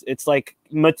you, Chris. It's like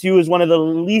Mathieu is one of the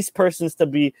least persons to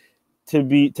be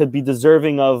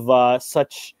deserving of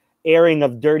such airing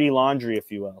of dirty laundry,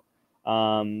 if you will.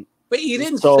 But he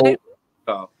didn't say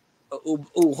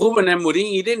Ruben Amorim.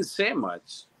 He didn't say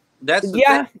much. That's the thing.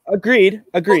 Yeah, agreed.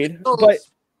 Total But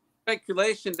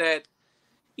speculation that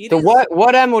it So is.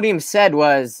 what Amorim said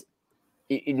was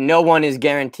no one is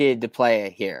guaranteed to play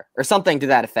here, or something to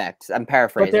that effect. I'm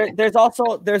paraphrasing. there's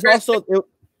also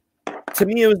to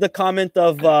me it was the comment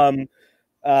of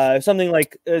something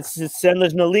like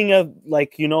Sandler's Nalinga,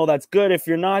 like, that's good. If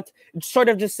you're not, it's sort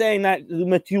of just saying that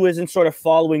Mathieu isn't sort of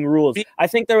following rules. I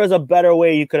think there was a better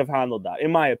way you could have handled that,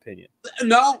 in my opinion.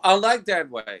 No, I like that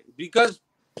way because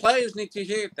players need to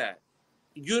hear that.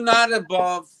 You're not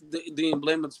above the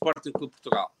emblem of Sporting Clube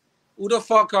Portugal. Who the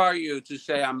fuck are you to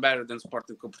say I'm better than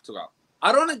Sporting Clube Portugal?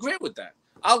 I don't agree with that.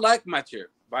 I like Mathieu,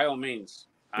 by all means.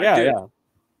 I do.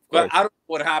 But I don't know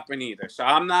what happened either. So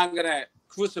I'm not going to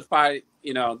crucify,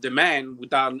 the man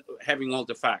without having all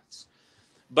the facts.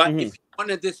 But if you want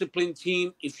a disciplined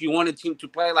team, if you want a team to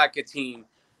play like a team,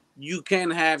 you can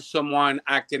have someone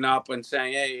acting up and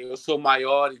saying, hey, eu sou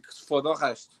maior que se for do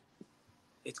resto.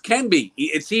 It can be.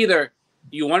 It's either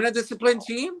you want a disciplined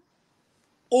team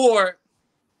or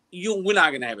we're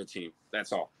not going to have a team.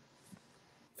 That's all.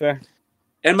 Fair.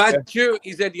 And Mathieu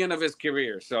is at the end of his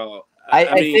career. So, I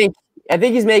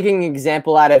think he's making an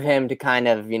example out of him to kind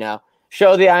of,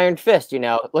 show the iron fist,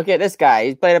 Look at this guy.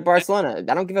 He's played at Barcelona.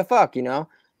 I don't give a fuck, Yeah.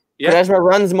 Quaresma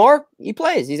runs more. He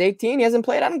plays. He's 18. He hasn't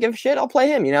played. I don't give a shit. I'll play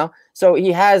him, So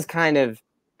he has kind of,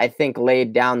 I think,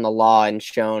 laid down the law and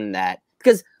shown that.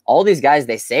 Because all these guys,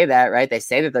 they say that, right? They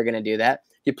say that they're going to do that.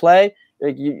 You play,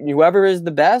 whoever is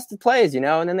the best plays, and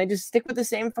then they just stick with the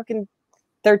same fucking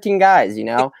 13 guys,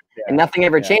 and nothing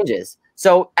ever changes.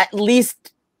 So at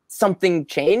least something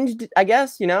changed, I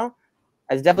guess,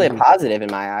 It's definitely a positive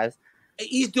in my eyes.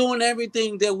 He's doing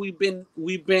everything that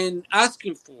we've been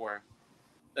asking for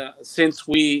since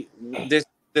this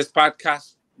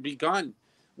podcast begun.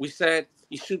 We said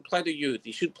he should play the youth.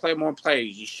 He should play more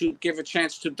plays. He should give a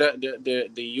chance to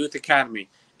the youth academy.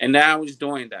 And now he's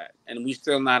doing that, and we're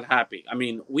still not happy. I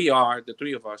mean, we are, the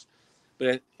three of us,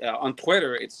 but on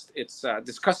Twitter, it's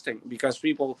disgusting because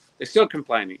people, they're still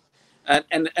complaining.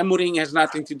 And Amorim has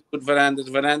nothing to do with Varandas.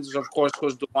 Varandas, of course,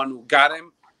 was the one who got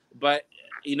him, but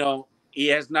he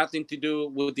has nothing to do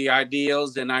with the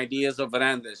ideals and ideas of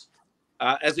Varandas.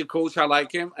 As a coach, I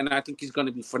like him, and I think he's going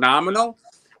to be phenomenal.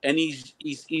 And he's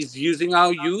using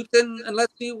our youth, and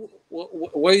let's see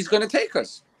where he's going to take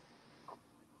us.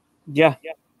 Yeah,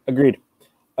 agreed.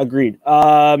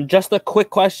 Just a quick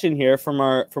question here from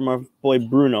our boy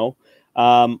Bruno.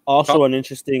 Also an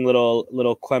interesting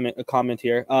little comment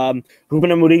here. Ruben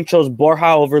Amorim chose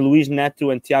Borja over Luis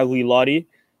Neto and Thiago Ilori.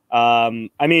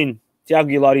 I mean,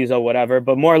 Thiago Ilori is a whatever,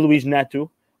 but more Luis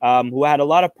Neto, who had a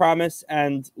lot of promise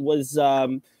and was,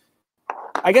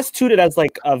 I guess, touted as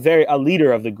like a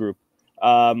leader of the group.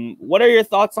 What are your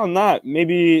thoughts on that?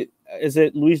 Maybe is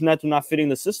it Luis Neto not fitting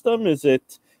the system? Is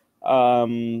it,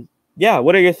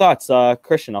 what are your thoughts,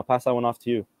 Christian? I'll pass that one off to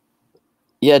you.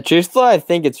 Yeah, truthfully, I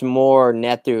think it's more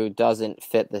Neto doesn't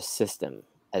fit the system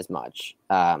as much,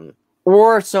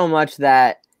 or so much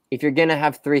that if you're gonna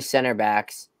have three center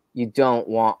backs, you don't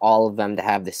want all of them to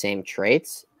have the same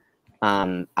traits,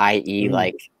 i.e.,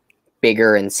 like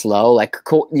bigger and slow. Like,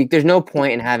 there's no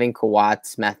point in having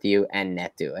Coates, Mathieu, and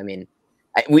Neto. I mean,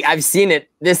 I've seen it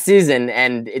this season,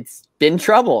 and it's been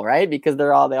trouble, right? Because they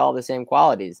all the same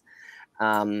qualities.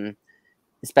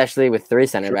 Especially with three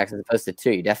center backs as opposed to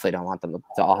two. You definitely don't want them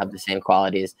to all have the same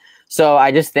qualities. So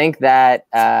I just think that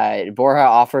Borja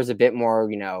offers a bit more,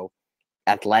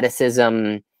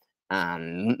 athleticism,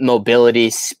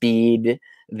 mobility, speed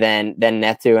than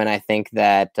Neto. And I think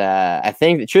that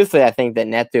truthfully, I think that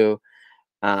Neto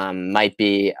might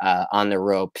be on the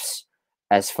ropes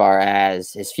as far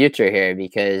as his future here,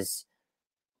 because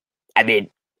I mean,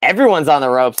 everyone's on the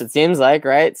ropes, it seems like,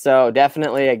 right? So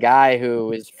definitely a guy who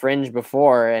was fringe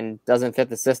before and doesn't fit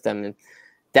the system, and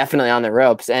definitely on the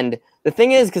ropes. And the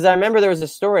thing is, because I remember there was a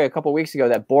story a couple weeks ago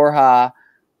that Borja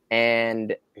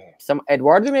and some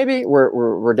Eduardo maybe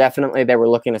were definitely, they were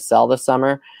looking to sell this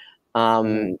summer.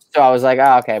 So I was like,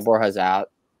 oh, okay, Borja's out.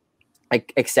 I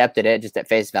accepted it just at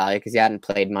face value because he hadn't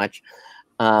played much.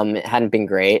 It hadn't been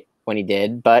great when he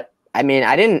did, but I mean,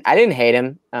 I didn't hate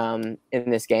him in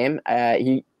this game.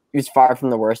 He was far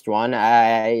from the worst one.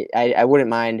 I wouldn't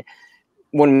mind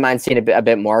seeing a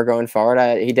bit more going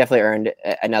forward. He definitely earned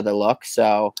another look.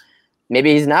 So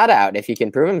maybe he's not out if he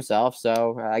can prove himself.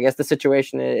 So I guess the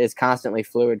situation is constantly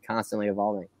fluid, constantly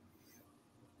evolving.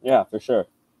 Yeah, for sure.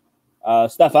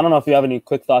 Steph, I don't know if you have any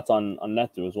quick thoughts on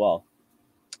Neto as well.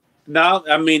 No,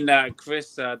 I mean,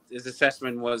 Chris, his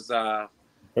assessment was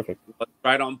perfect, was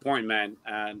right on point, man.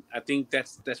 And I think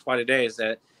that's what it is.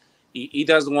 That he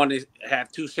doesn't want to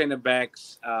have two center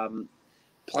backs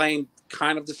playing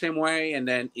kind of the same way, and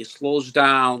then it slows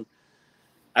down.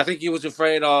 I think he was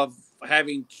afraid of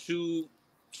having two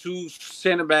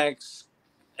center backs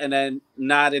and then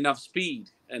not enough speed.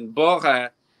 And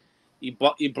Borja, he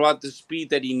brought the speed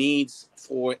that he needs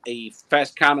for a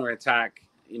fast counterattack.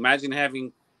 Imagine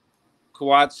having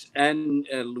Coates and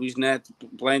Luis Net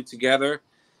playing together.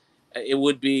 It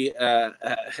would be a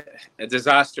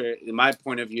disaster in my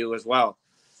point of view as well.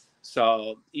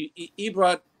 So he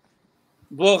brought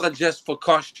Borja just for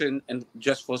caution and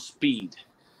just for speed.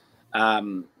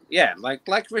 Yeah, like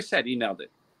Chris said, he nailed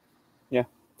it. Yeah,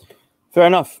 fair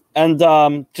enough. And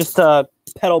just to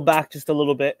pedal back just a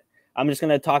little bit, I'm just going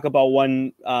to talk about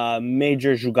one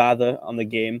major jugada on the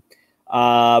game,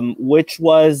 which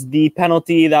was the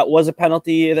penalty that was a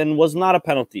penalty and then was not a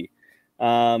penalty.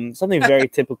 Something very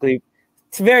typically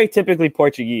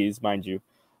Portuguese, mind you.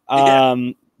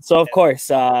 So, of course,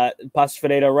 Paços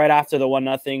Ferreira, right after the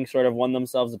 1-0, sort of won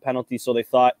themselves a penalty. So they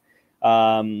thought,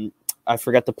 I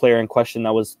forget the player in question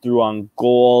that was through on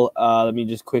goal. Let me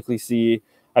just quickly see.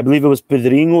 I believe it was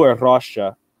Pedrinho or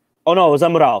Rocha. Oh, no, it was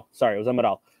Amaral. Sorry, it was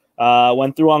Amaral.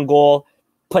 Went through on goal.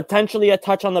 Potentially a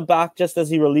touch on the back just as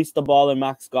he released the ball and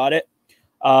Max got it.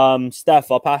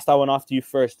 Steph, I'll pass that one off to you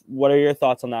first. What are your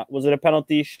thoughts on that? Was it a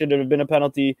penalty? Should it have been a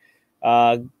penalty?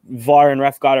 VAR and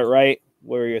ref got it right.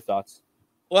 What are your thoughts?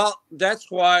 Well,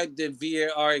 that's why the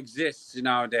VAR exists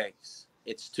nowadays.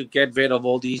 It's to get rid of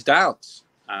all these doubts.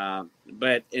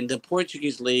 But in the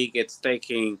Portuguese league, it's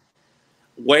taking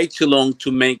way too long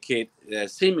to make it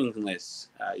seamless.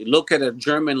 You look at a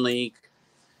German league,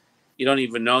 you don't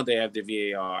even know they have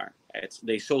the VAR.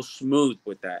 They're so smooth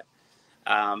with that.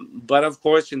 But of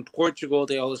course, in Portugal,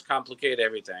 they always complicate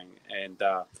everything. And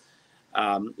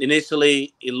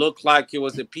initially, it looked like it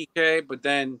was a PK, but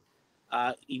then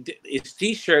his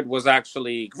T-shirt was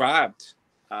actually grabbed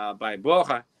by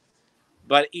Borja.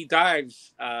 But he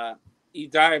dives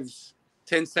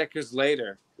 10 seconds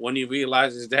later when he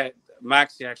realizes that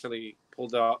Maxi actually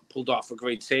pulled off a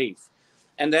great save.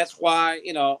 And that's why,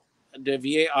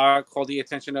 the VAR called the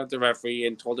attention of the referee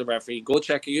and told the referee, go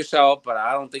check it yourself, but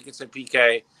I don't think it's a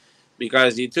PK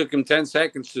because it took him 10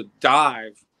 seconds to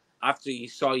dive after he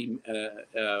saw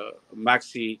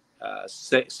Maxi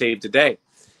save the day.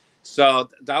 So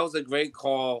that was a great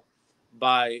call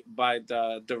by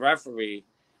the referee,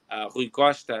 Rui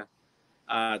Costa,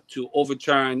 to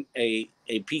overturn a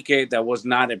PK that was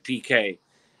not a PK.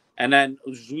 And then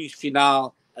Luis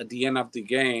Final at the end of the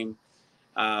game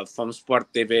from Sport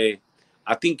TV,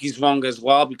 I think he's wrong as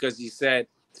well because he said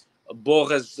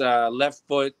Borja's left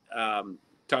foot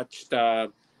touched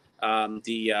the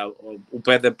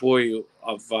upé de apoio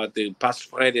of the Paços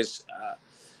Ferreira's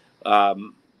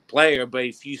player. But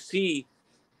if you see,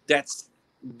 that's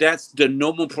the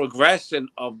normal progression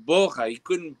of Borja. He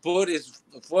couldn't put his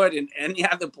foot in any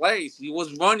other place. He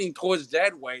was running towards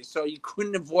that way, so he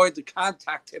couldn't avoid the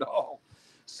contact at all.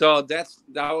 So that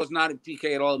was not a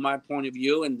PK at all, in my point of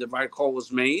view, and the right call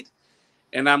was made.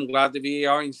 And I'm glad the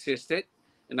VAR insisted,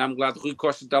 and I'm glad Rui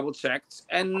Costa double-checked,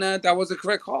 and that was a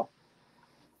correct call.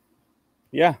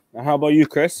 Yeah. How about you,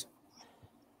 Chris?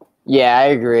 Yeah, I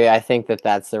agree. I think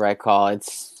that's the right call.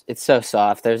 It's so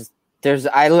soft.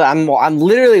 I'm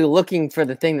literally looking for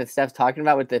the thing that Steph's talking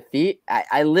about with the feet.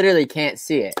 I literally can't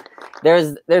see it.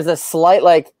 There's a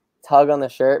slight tug on the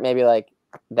shirt, maybe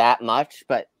that much,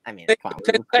 but I mean, come on,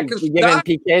 we give him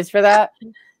PKs for that.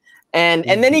 And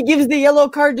then he gives the yellow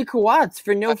card to Coates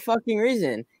for no fucking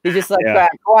reason. He's just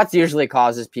Coates usually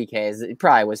causes PKs. It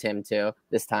probably was him too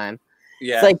this time.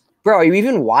 Yeah. It's bro, are you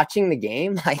even watching the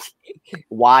game?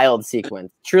 Wild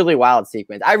sequence, truly wild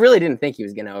sequence. I really didn't think he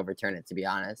was going to overturn it, to be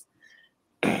honest.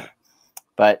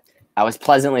 But I was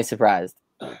pleasantly surprised.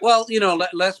 Well,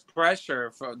 less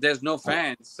pressure. There's no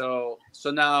fans, so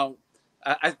now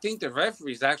I think the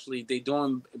referees actually they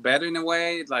doing better in a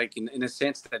way, in a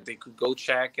sense that they could go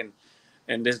check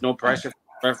and there's no pressure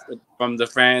from the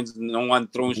fans. No one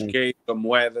throwing skates or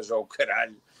moedas or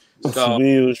caralho. So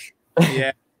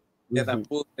yeah. Yeah, da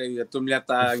puta, e a tua mulher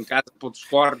está em casa por os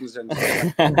cornos.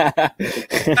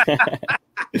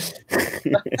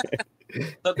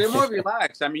 So they're more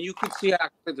relaxed. I mean, you could see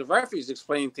the referees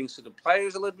explaining things to the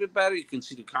players a little bit better. You can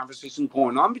see the conversation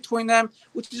going on between them,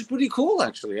 which is pretty cool,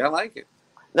 actually. I like it.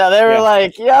 No, they were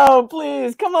like, yo,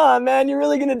 please, come on, man. You're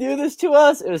really going to do this to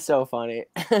us? It was so funny.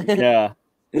 Yeah.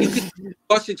 You could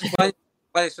just explain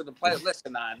to the players,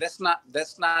 listen,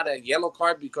 that's not a yellow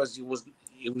card because he was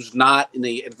not in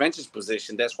the advantage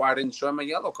position. That's why I didn't show him a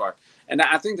yellow card. And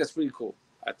I think that's pretty cool.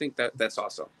 I think that's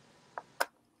awesome.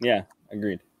 Yeah,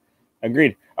 agreed.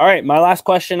 All right, my last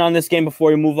question on this game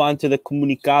before we move on to the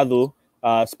comunicado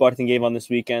Sporting gave on this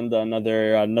weekend.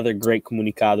 Another great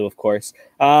comunicado, of course.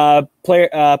 Player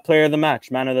of the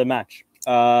match, man of the match.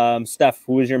 Steph,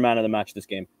 who was your man of the match this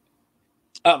game?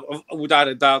 Without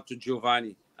a doubt, to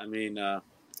Giovanni. I mean,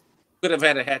 could have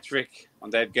had a hat trick on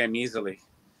that game easily.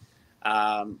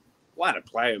 What a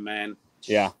player, man!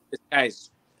 Yeah, this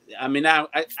guy's. I mean, I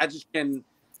just can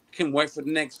wait for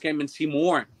the next game and see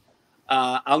more.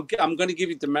 I'm going to give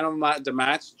you the man of the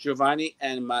match, Giovanni,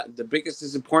 and the biggest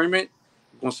disappointment,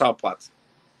 Gonçalo Plata.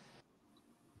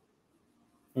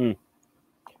 How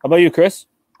about you, Chris?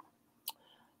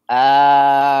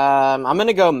 I'm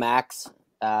gonna go Max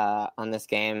on this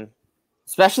game,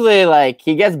 especially like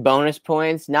he gets bonus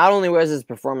points. Not only was his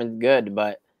performance good,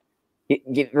 but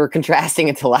we're contrasting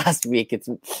it to last week. It's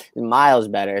miles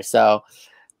better. So,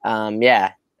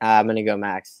 yeah, I'm gonna go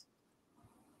Max.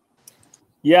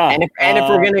 Yeah, and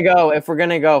if we're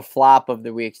gonna go flop of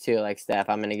the weeks too, like Steph,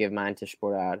 I'm gonna give mine to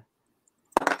Sporad.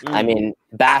 I mean,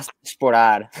 Bas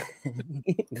Sporad.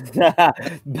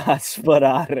 Bas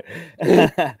Sporad.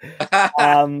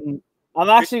 I'm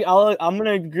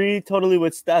gonna agree totally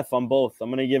with Steph on both. I'm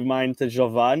gonna give mine to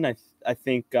Jovan. I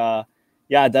think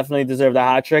definitely deserved a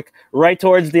hat trick. Right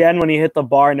towards the end when he hit the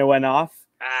bar and it went off.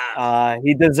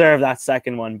 He deserved that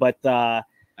second one. But I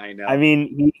know. I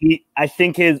mean, I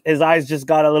think his eyes just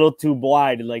got a little too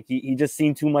wide. Like he just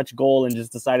seen too much goal and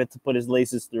just decided to put his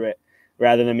laces through it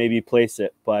rather than maybe place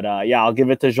it. But I'll give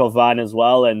it to Jovan as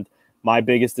well. And my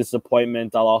biggest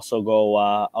disappointment, I'll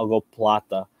go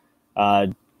Plata.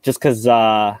 Just because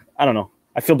I don't know,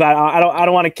 I feel bad. I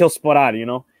don't want to kill Sporad, you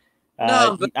know.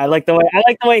 I like the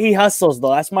way he hustles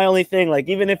though. That's my only thing. Like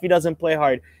even if he doesn't play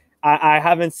hard, I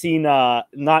haven't seen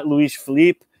not Luis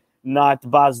Felipe, not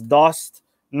Bas Dost,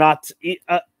 not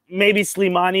maybe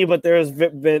Slimani, but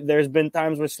there's been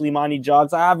times where Slimani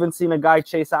jogs. I haven't seen a guy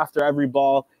chase after every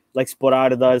ball like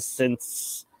Sporada does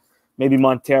since maybe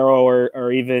Montero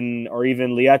or even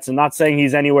Lietz. I'm not saying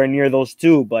he's anywhere near those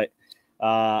two, but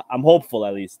I'm hopeful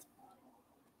at least.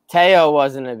 Teo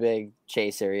wasn't a big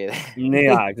chaser either.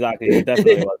 Yeah, exactly. He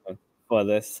definitely wasn't for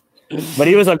this. But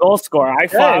he was a goal scorer.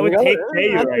 I would take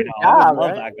Teo right now. I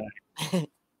love that guy.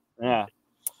 Yeah.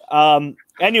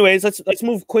 Anyways, let's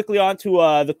move quickly on to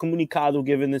the comunicado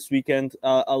given this weekend.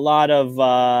 A lot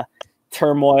of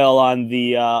turmoil on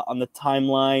the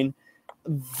timeline.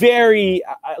 Very,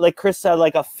 like Chris said,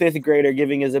 like a fifth grader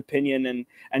giving his opinion,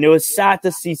 and it was sad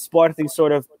to see Sporting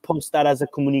sort of post that as a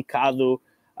comunicado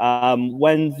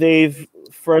when they've,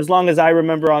 for as long as I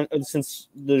remember, since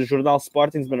the Jornal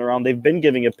Sporting's been around, they've been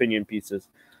giving opinion pieces.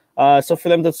 So for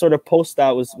them to sort of post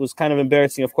that was kind of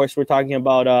embarrassing. Of course, we're talking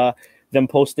about them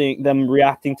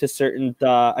reacting to certain.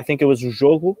 I think it was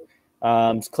Jogo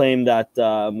claim that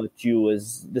Mathieu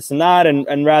was this and that,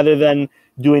 and rather than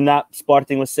doing that,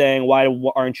 Sporting was saying, why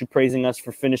aren't you praising us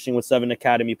for finishing with 7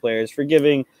 academy players, for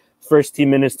giving first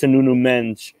team minutes to Nuno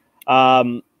Mendes?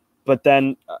 But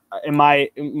then, in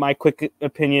my quick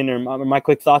opinion or my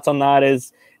quick thoughts on that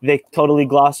is they totally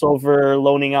gloss over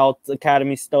loaning out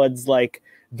academy studs like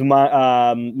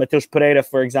Mateus Pereira,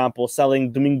 for example,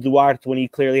 selling Domingo Duarte when he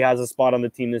clearly has a spot on the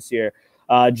team this year.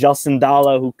 Gelson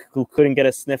Dalla, who couldn't get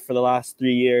a sniff for the last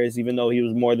 3 years, even though he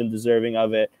was more than deserving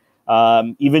of it.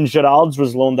 Even Geraldes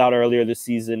was loaned out earlier this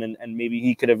season, and maybe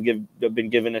he could have been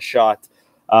given a shot.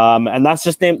 And that's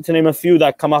just to name a few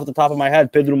that come off the top of my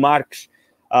head. Pedro Marques.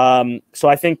 So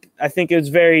I think it was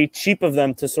very cheap of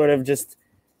them to sort of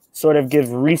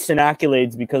give recent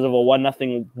accolades because of a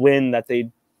 1-0 win that they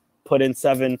put in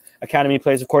 7 academy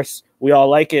players. Of course, we all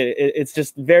like it. It's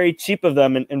just very cheap of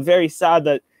them and very sad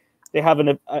that they have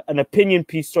an opinion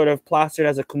piece sort of plastered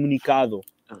as a comunicado.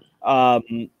 I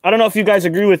don't know if you guys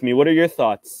agree with me. What are your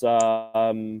thoughts?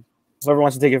 Whoever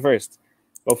wants to take it first,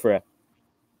 go for it.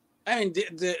 I mean,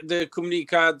 the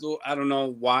comunicado, I don't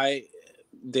know why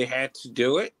they had to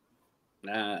do it.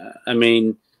 I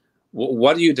mean,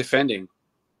 what are you defending?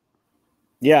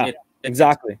 Yeah,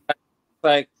 exactly.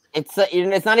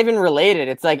 It's not even related.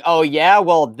 It's like, oh yeah,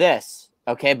 well this,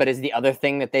 okay, but is the other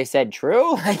thing that they said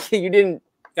true? Like you didn't.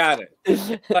 Got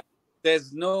it. But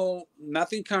there's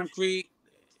nothing concrete.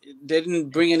 They didn't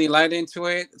bring any light into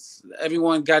it.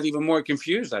 Everyone got even more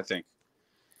confused, I think.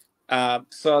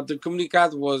 So the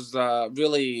comunicado was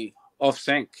really off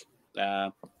sync.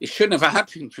 It shouldn't have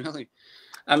happened, really.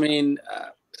 I mean,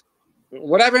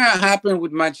 whatever happened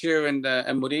with Mathieu and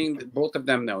Mourinho, both of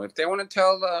them know. If they want to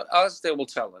tell us, they will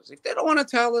tell us. If they don't want to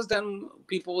tell us, then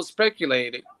people will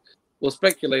speculate. We'll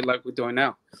speculate like we're doing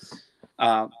now.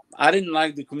 I didn't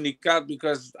like the comunicado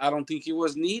because I don't think it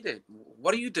was needed.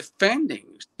 What are you defending?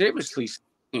 Seriously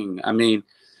speaking. I mean,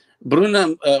 Ruben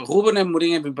and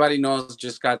Mourinho, everybody knows,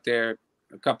 just got there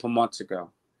a couple months ago.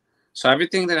 So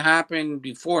everything that happened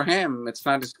before him, it's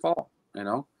not his fault,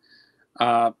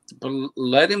 But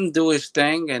let him do his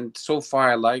thing, and so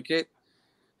far I like it.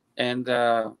 And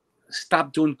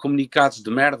stop doing comunicados de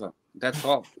merda. That's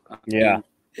all. Yeah.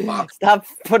 Stop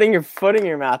putting your foot in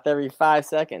your mouth every 5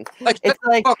 seconds. It's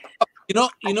like, you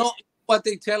know what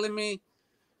they're telling me?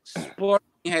 Sport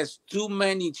has too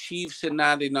many chiefs and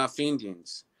not enough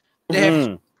Indians. They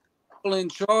have people in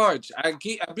charge. I've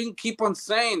been keep on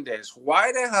saying this.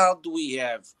 Why the hell do we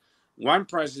have one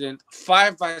president,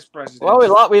 5 vice presidents?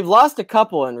 Well, we've lost a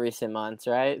couple in recent months,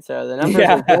 right? So the numbers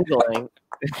are dwindling.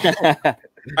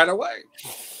 Right away.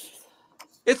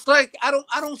 It's like I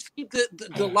don't see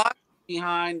the logic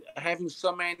behind having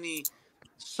so many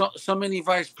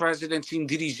vice presidents and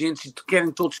dirigentes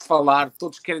querem todos falar,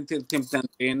 todos querem ter tempo de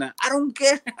antena. I don't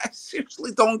get it. I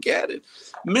seriously don't get it.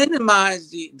 Minimize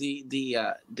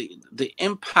the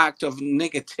impact of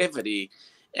negativity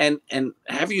and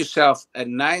have yourself a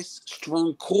nice,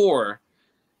 strong core.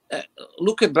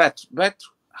 Look at Bet. Bet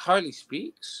hardly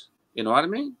speaks. You know what I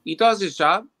mean? He does his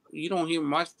job. You don't hear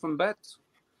much from Bet.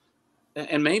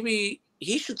 And maybe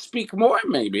he should speak more,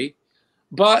 maybe.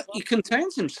 But he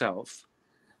contains himself.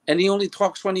 And he only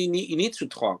talks when he needs to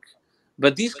talk.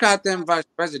 But these goddamn vice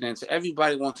presidents,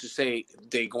 everybody wants to say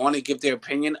they want to give their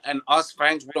opinion. And us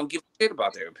fans, we don't give a shit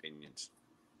about their opinions.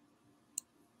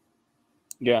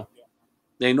 Yeah.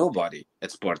 They're nobody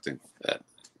at Sporting.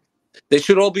 They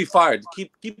should all be fired.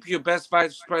 Keep your best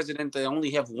vice president. They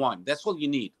only have one. That's all you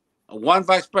need. One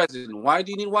vice president. Why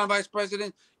do you need one vice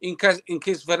president? In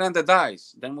case Veranda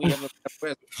dies, then we have a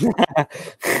president.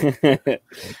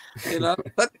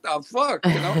 What the fuck,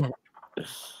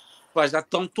 Pá, já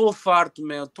estou farto,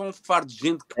 meu. Estou farto de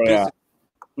gente que pensa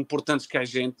importantes que a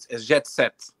gente. É jet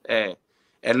set. É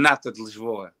nata de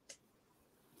Lisboa.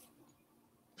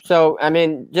 So, I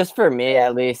mean, just for me,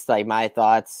 at least, like my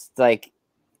thoughts, like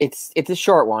it's a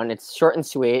short one. It's short and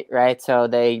sweet, right? So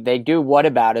they do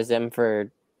whataboutism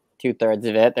for 2/3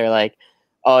 of it. They're like,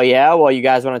 oh yeah, well, you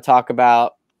guys want to talk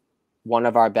about one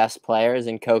of our best players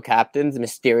and co-captains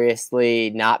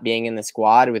mysteriously not being in the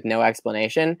squad with no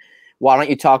explanation? Why don't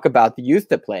you talk about the youth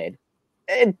that played?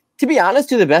 And to be honest,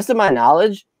 to the best of my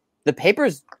knowledge, the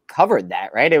papers covered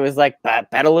that, right? It was like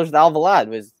Petalers Alvalade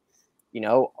was,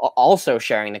 also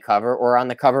sharing the cover or on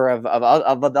the cover of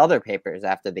the other papers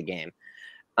after the game.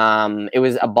 It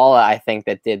was Abala, I think,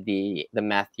 that did the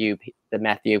Matthew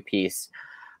piece.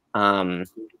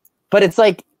 But it's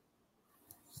like,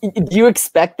 do you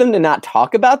expect them to not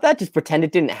talk about that? Just pretend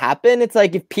it didn't happen? It's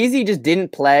like if Pizzi just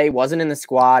didn't play, wasn't in the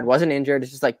squad, wasn't injured,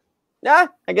 it's just like, I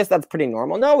guess that's pretty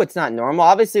normal. No, it's not normal.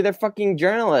 Obviously, they're fucking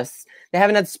journalists. They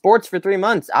haven't had sports for 3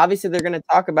 months. Obviously, they're going to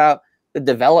talk about the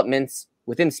developments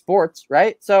within sports,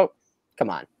 right? So, come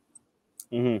on.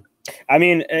 Mm-hmm. I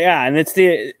mean, yeah, and it's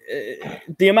the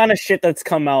amount of shit that's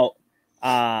come out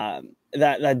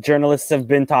that journalists have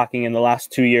been talking in the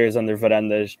last 2 years under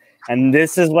Varandas, and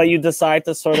this is what you decide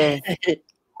to sort of.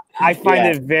 I find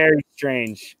it very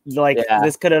strange. Like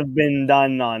this could have been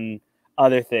done on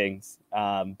other things,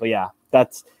 but yeah,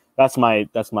 that's my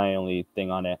only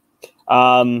thing on it.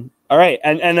 All right,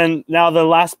 and then now the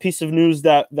last piece of news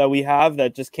that we have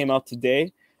that just came out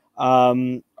today,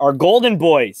 our Golden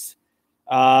Boys.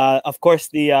 Of course,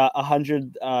 the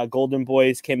 100 Golden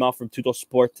Boys came out from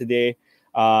Tuttosport today,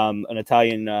 an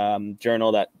Italian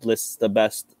journal that lists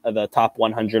the top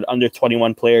 100 under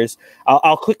 21 players.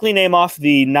 I'll quickly name off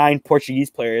the 9 Portuguese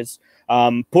players.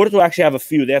 Porto actually have a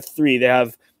few. They have 3. They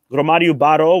have Romário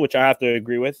Baró, which I have to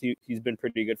agree with. He's been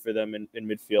pretty good for them in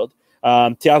midfield.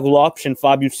 Tiago Lopes and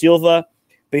Fábio Silva.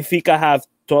 Benfica have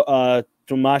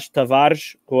Tomás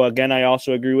Tavares, who again I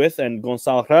also agree with, and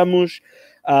Gonçalo Ramos.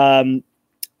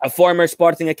 A former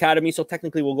Sporting Academy, so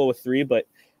technically we'll go with 3, but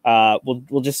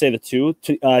we'll just say the 2.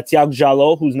 Tiago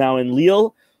Jaló, who's now in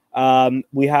Lille.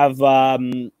 We have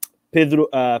Pedro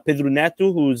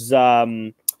Neto, who's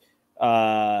the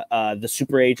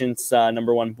super agent's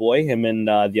number 1 boy. Him and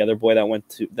the other boy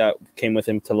that came with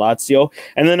him to Lazio,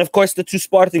 and then of course the 2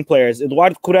 Sporting players,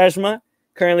 Eduardo Quaresma,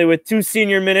 currently with 2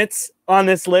 senior minutes on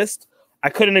this list.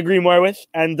 I couldn't agree more with,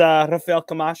 and Rafael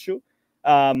Camacho.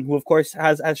 Who of course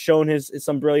has shown his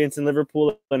some brilliance in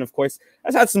Liverpool, and of course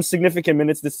has had some significant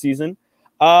minutes this season.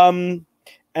 And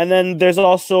then there's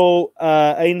also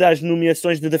ainda as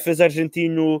nomeações de defesa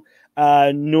argentino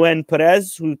Nuen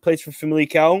Perez, who plays for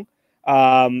Famalicão,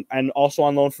 and also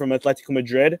on loan from Atletico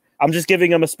Madrid. I'm just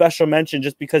giving him a special mention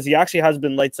just because he actually has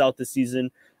been lights out this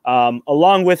season,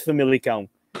 along with Famalicão.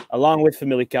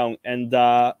 And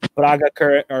Braga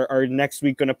are next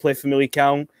week going to play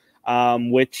Famalicão.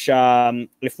 Which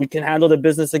if we can handle the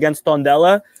business against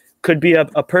Tondela, could be a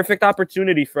perfect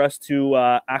opportunity for us to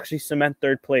actually cement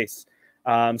third place.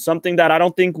 Something that I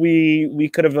don't think we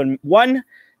could have won.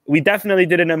 We definitely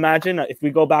didn't imagine, if we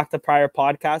go back to prior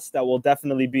podcasts, that we'll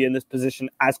definitely be in this position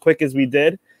as quick as we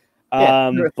did.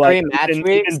 But 3 match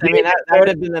weeks. I mean, that would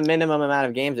have been the minimum amount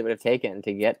of games it would have taken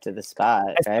to get to the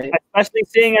spot, right? Especially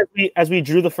seeing as we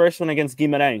drew the first one against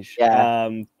Guimarães. Yeah.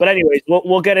 But anyways,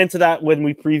 we'll get into that when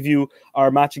we preview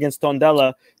our match against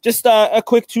Tondela. Just a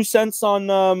quick 2 cents on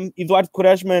Eduardo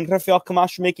Quaresma and Rafael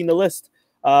Camacho making the list.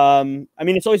 I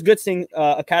mean, it's always good seeing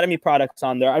academy products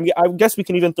on there. I mean, I guess we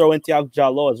can even throw in Thiago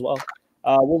Jallo as well.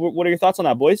 What are your thoughts on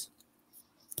that, boys?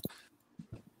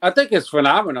 I think it's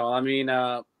phenomenal. I mean,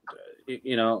 I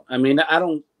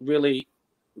don't really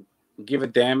give a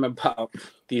damn about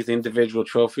these individual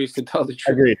trophies, to tell the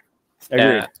truth.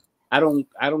 Agreed. I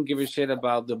don't give a shit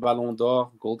about the Ballon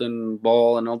d'Or, Golden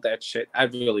Ball, and all that shit. I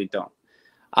really don't.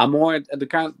 I'm more the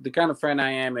kind of friend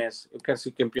I am is eu quero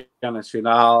ser campeão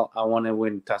nacional. I want to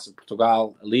win Taça de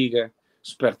Portugal, a Liga,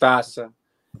 Supertaça,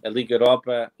 a Liga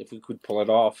Europa, if we could pull it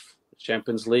off,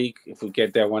 Champions League, if we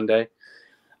get there one day.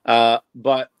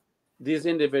 But these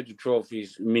individual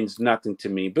trophies means nothing to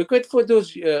me. But good for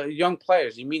those young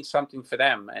players. It means something for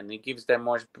them, and it gives them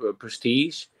more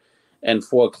prestige. And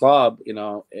for a club,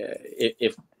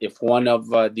 if one of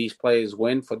these players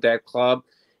win for that club,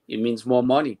 it means more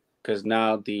money. Because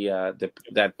now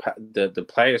the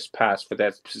players pass for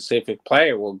that specific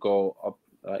player will go up,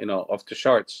 off the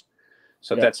charts.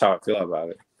 So that's how I feel about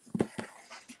it.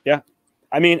 Yeah,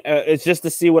 I mean, it's just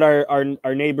to see what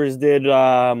our neighbors did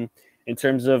in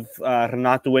terms of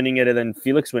Renato winning it and then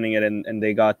Felix winning it, and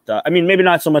they got. I mean, maybe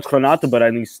not so much Renato, but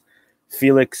at least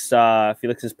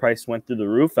Felix's price went through the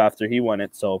roof after he won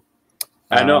it. So.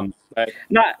 I know.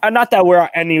 Not that we're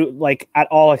at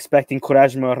all expecting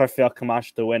Quaresma or Rafael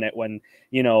Camacho to win it when,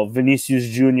 Vinicius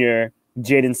Jr.,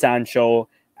 Jadon Sancho,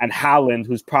 and Haaland,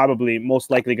 who's probably most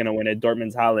likely going to win it,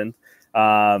 Dortmund's Haaland,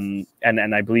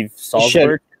 and I believe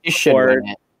Salzburg. He should win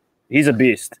it. He's a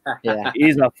beast. Yeah.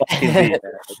 He's a fucking beast.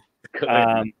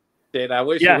 Dude, I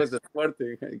wish it was a sport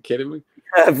thing. Are you kidding me?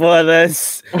 For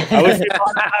this, I wish it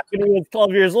happened when he was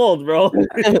 12 years old, bro.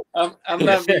 I'm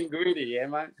not being greedy,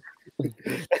 am I?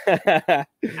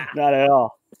 Not at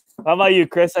all. How about you,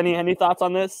 Chris? Any thoughts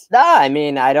on this? Nah, I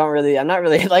mean, I'm not really,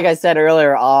 like I said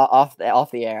earlier off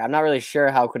the air, I'm not really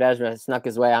sure how Quaresma snuck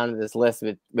his way onto this list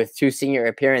with 2 senior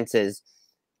appearances,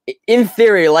 in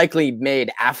theory, likely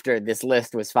made after this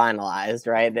list was finalized,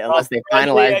 right? Unless they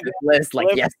finalized this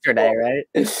list yesterday, right?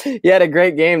 He had a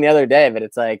great game the other day, but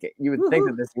it's like you would think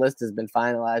that this list has been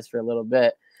finalized for a little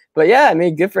bit. But yeah, I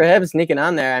mean, good for him sneaking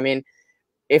on there. I mean,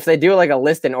 if they do a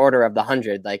list in order of the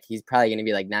 100, he's probably going to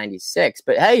be 96.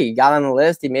 But hey, he got on the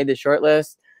list. He made the short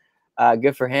list.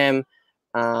 Good for him.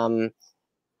 Or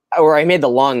he made the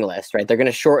long list, right? They're going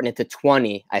to shorten it to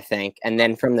 20, I think. And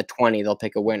then from the 20, they'll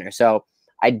pick a winner. So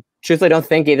I truthfully don't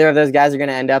think either of those guys are going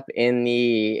to end up in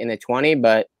the 20.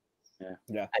 But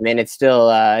yeah. I mean, it's still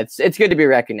it's good to be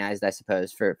recognized, I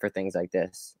suppose, for things like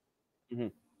this. Mm-hmm.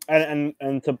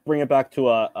 And to bring it back to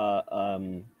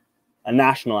a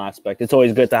national aspect, it's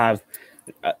always good to have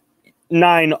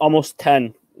 9, almost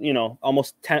 10,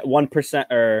 almost 10,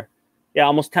 1% or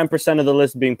almost 10% of the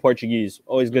list being Portuguese.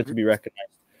 Always good to be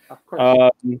recognized. Of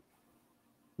course.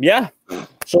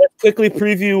 So let's quickly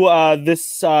preview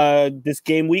this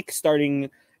game week.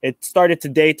 It started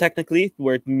today technically,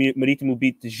 where Marítimo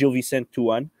beat Gil Vicente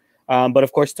 2-1. But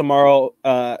of course tomorrow,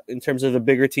 in terms of the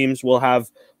bigger teams, we'll have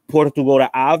Porto go to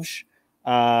Aves.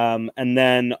 And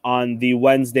then on the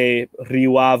Wednesday,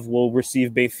 Rio Ave will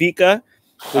receive Benfica.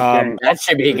 That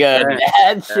should be good.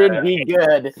 That should be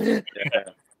good.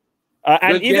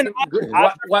 And good even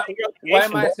why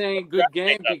am I saying good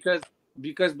game?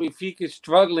 Because Benfica is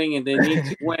struggling and they need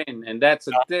to win, and that's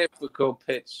a difficult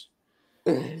pitch.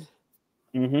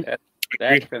 Mm-hmm.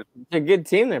 It's a good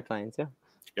team they're playing too.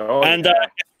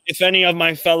 If any of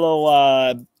my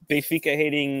fellow Benfica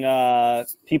hating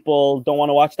people don't want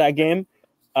to watch that game,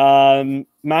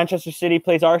 Manchester City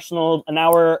plays Arsenal an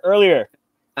hour earlier.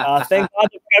 Thank God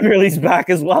the Premier League's back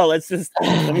as well. Let me just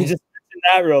mention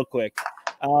that real quick.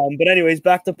 But anyways,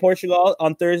 back to Portugal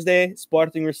on Thursday.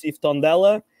 Sporting receive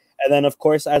Tondela, and then of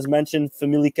course, as mentioned,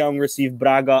 Famalicão receive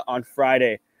Braga on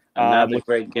Friday. Another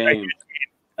great game.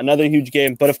 Another huge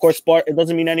game. But of course, it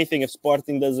doesn't mean anything if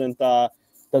Sporting doesn't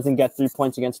get 3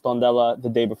 points against Tondela the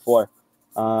day before.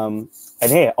 And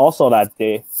hey, also that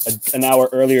day, an hour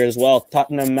earlier as well,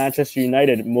 Tottenham Manchester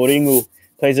United. Mourinho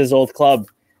plays his old club.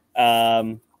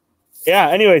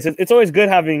 Anyways, it's always good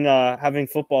having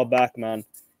football back, man.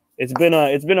 It's been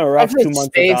a rough 2 months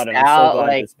without him. I'm so glad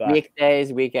like it's back.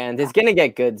 weekdays, weekends. It's gonna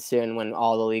get good soon when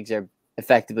all the leagues are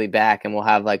effectively back, and we'll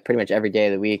have like pretty much every day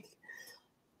of the week.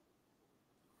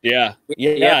 Yeah,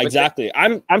 exactly.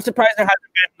 I'm surprised there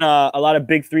hasn't been a lot of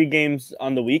big 3 games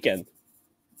on the weekend.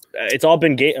 It's all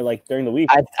been like during the week.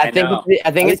 I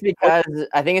think it's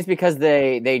because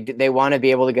they want to be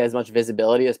able to get as much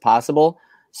visibility as possible.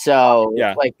 So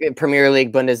like Premier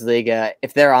League, Bundesliga,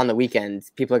 if they're on the weekends,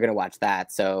 people are going to watch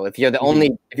that. So if you're the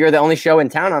only show in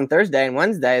town on Thursday and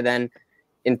Wednesday, then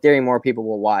in theory more people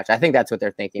will watch. I think that's what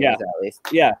they're thinking. At least.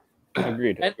 Yeah.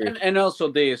 Agreed. And also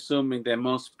they assuming that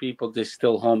most people they're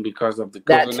still home because of the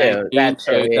COVID-19,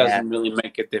 so it doesn't really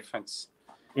make a difference.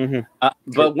 Mm-hmm.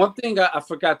 But one thing I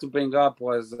forgot to bring up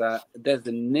was there's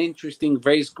an interesting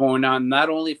race going on, not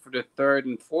only for the 3rd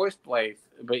and 4th place,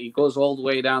 but it goes all the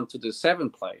way down to the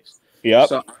 7th place. Yep.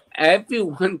 So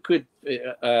everyone could.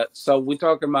 So we're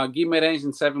talking about Guimarães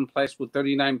in 7th place with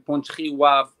 39 points, Rio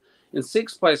Ave in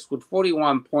 6th place with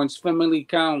 41 points,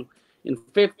 Famalicão in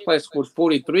 5th place with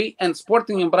 43, and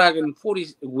Sporting and Braga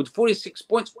with 46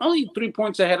 points, only 3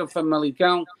 points ahead of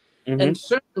Famalicão. Mm-hmm. And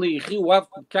certainly Rio Ave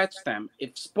could catch them.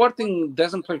 If Sporting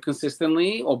doesn't play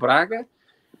consistently, or Braga,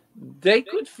 they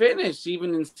could finish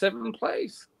even in 7th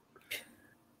place.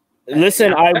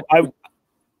 Listen,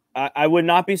 I would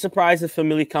not be surprised if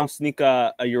Famalicão sneak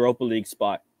a Europa League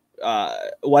spot.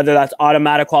 Whether that's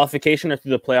automatic qualification or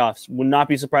through the playoffs, would not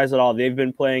be surprised at all. They've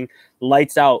been playing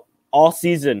lights out all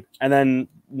season, and then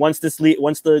once the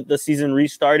season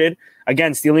restarted,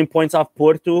 again stealing points off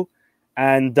Porto,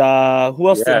 and who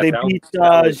else did they beat?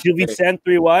 Gil Vicente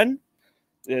 3-1.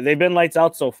 They've been lights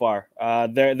out so far.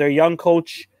 Their young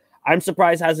coach, I'm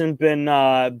surprised hasn't been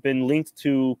linked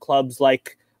to clubs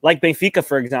like Benfica,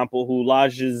 for example, who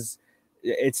Lage is.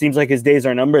 It seems like his days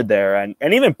are numbered there, and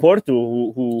even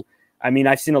Porto, who I mean,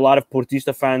 I've seen a lot of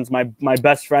Portista fans. My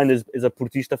best friend is a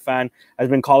Portista fan, has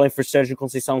been calling for Sergio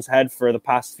Conceição's head for the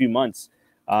past few months.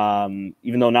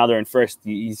 Even though now they're in first,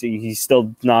 he's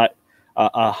still not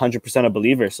 100% a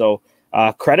believer. So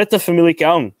credit to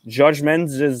Famalicão. Jorge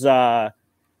Mendes is, I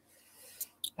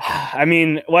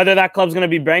mean, whether that club's going to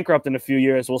be bankrupt in a few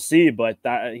years, we'll see. But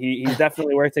he's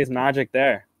definitely worked his magic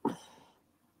there.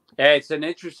 Yeah, it's an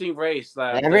interesting race.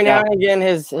 Every now and again,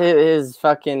 his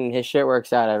shit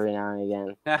works out every now and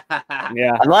again.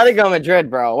 Yeah. Atletico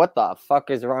Madrid, bro. What the fuck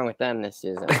is wrong with them this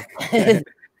season?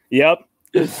 Yep.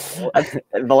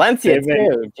 Valencia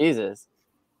too. Jesus.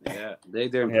 Yeah, they're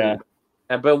doing pretty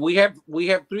good. But we have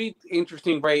 3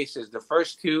 interesting races. The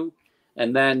first 2,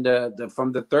 and then the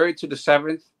from the 3rd to the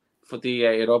 7th for the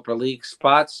Europa League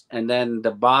spots, and then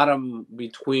the bottom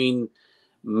between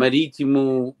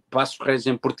Marítimo, Paços Ferreira,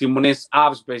 and Portimonense.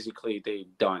 Aves basically they've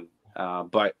done.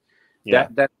 But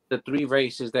that's the 3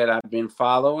 races that I've been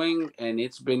following, and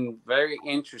it's been very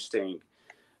interesting.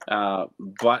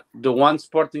 But the one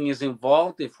Sporting is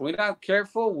involved, if we're not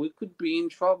careful, we could be in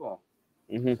trouble.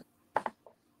 Mm-hmm.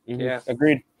 Mm-hmm. Yeah,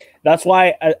 agreed. That's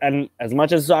why, and as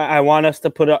much as I want us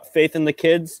to put up faith in the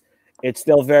kids, it's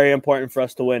still very important for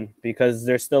us to win because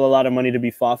there's still a lot of money to be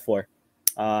fought for.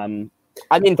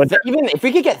 I mean, even if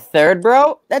we could get 3rd,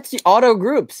 bro, that's the auto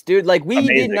groups, dude. Like we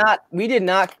did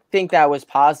not think that was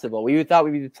possible. We thought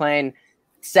we'd be playing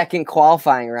 2nd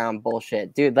qualifying round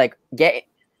bullshit, dude. Like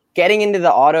getting into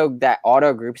the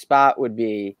auto group spot would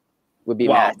be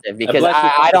massive because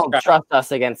I don't trust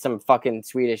us against some fucking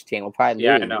Swedish team. We'll probably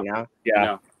lose, you know?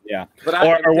 Yeah.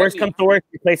 Or worst comes to worst,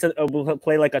 we'll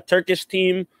play like a Turkish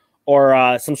team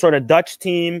or some sort of Dutch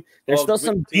team. There's still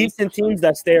some decent teams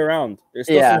that stay around. There's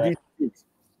still some decent teams.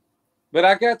 But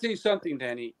I got to tell you something,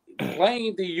 Danny.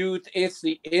 Playing the youth is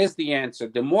the answer.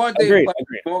 The more they play,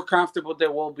 the more comfortable they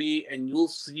will be, and you'll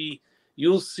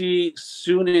see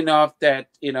soon enough that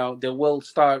they will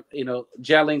start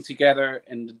gelling together,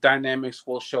 and the dynamics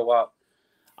will show up.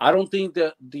 I don't think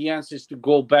the answer is to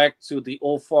go back to the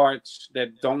old farts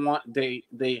that don't want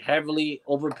they heavily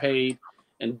overpaid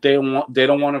and they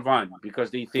don't want to run because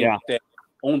they think they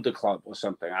own the club or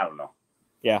something. I don't know.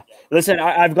 Yeah, listen,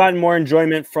 I've gotten more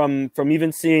enjoyment from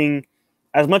even seeing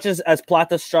as much as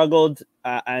Plata struggled,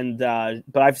 but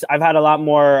I've had a lot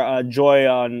more joy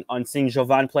on seeing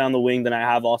Jovan play on the wing than I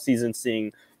have all season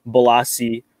seeing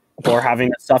Bolasi or having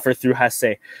to suffer through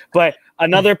Hesse. But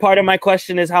another part of my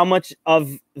question is how much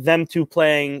of them two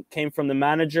playing came from the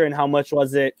manager and how much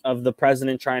was it of the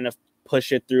president trying to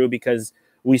push it through because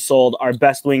we sold our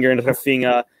best winger in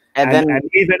Rafinha and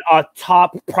even a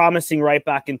top promising right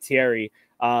back in Thierry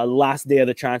last day of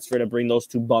the transfer to bring those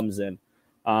 2 bums in.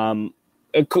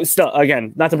 Still,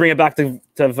 again, not to bring it back to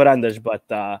Varandas,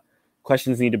 but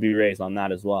questions need to be raised on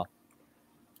that as well.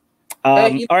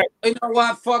 Hey, All right. you know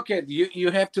what? Fuck it.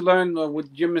 You have to learn with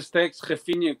your mistakes.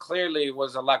 Rafinha clearly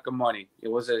was a lack of money. It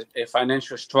was a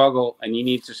financial struggle, and you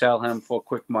need to sell him for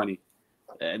quick money.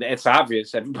 It's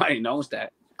obvious. Everybody knows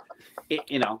that.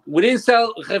 We didn't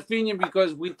sell Rafinha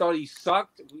because we thought he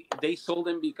sucked. They sold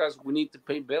him because we need to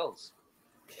pay bills.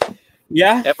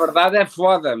 Yeah. É verdade, é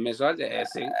foda, mas olha, é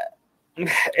assim.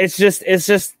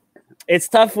 It's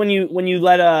tough when you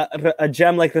let a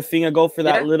gem like Rafinha go for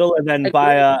that little and then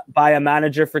buy a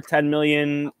manager for 10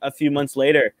 million a few months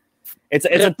later. It's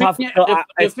Rafinha, a tough pill.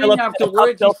 It's still a tough pill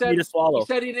for me to swallow. He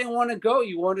said he didn't want to go.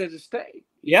 He wanted to stay.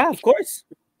 Yeah, of course.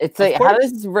 It's like, how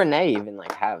does Renee even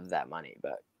like have that money?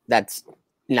 But that's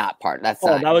not part. That's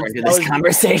not part of this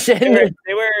conversation. They've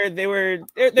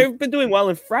been doing well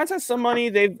in France. Has some money.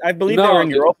 I believe they were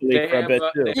in Europa League for a bit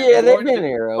too. Yeah, they've been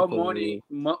in Europa League.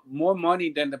 More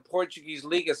money than the Portuguese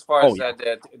league as far as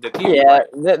the team. Yeah,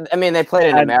 I mean they played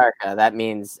in America. That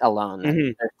means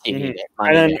alone. And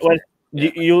then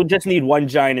you just need one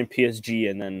giant in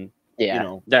PSG, and then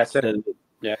that's it.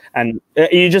 Yeah, and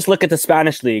you just look at the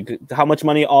Spanish league, how much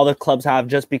money all the clubs have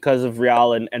just because of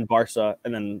Real and Barca,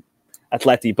 and then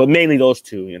Atleti, but mainly those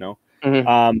two,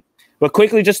 But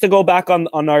quickly, just to go back on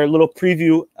our little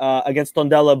preview against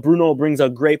Tondela, Bruno brings a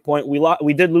great point.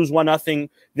 We did lose 1-0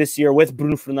 this year with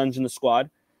Bruno Fernandes in the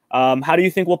squad. How do you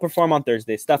think we'll perform on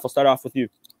Thursday? Steph, I'll start off with you.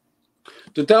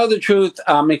 To tell the truth,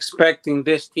 I'm expecting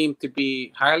this team to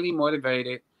be highly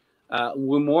motivated,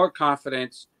 with more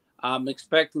confidence. I'm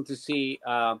expecting to see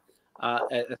a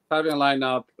starting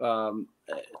lineup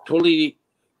totally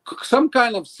some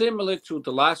kind of similar to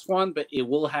the last one, but it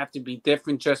will have to be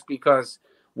different just because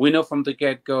we know from the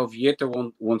get-go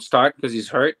Vieta won't start because he's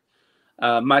hurt.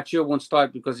 Mathieu won't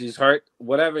start because he's hurt.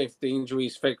 Whatever, if the injury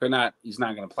is fake or not, he's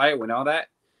not going to play. We know that.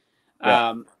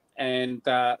 Yeah.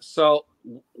 So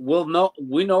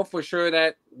we know for sure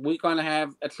that we're going to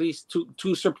have at least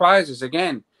two surprises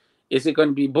again. Is it going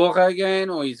to be Borja again,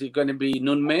 or is it going to be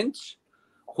Nunes?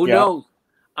 Who knows?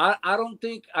 I don't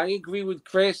think I agree with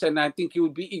Chris, and I think it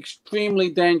would be extremely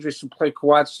dangerous to play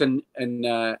Coates and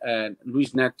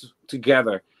Luis Neto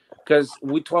together, because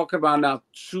we talk about now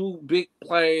two big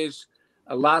players,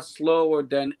 a lot slower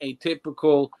than a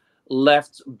typical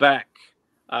left back,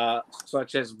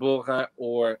 such as Borja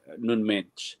or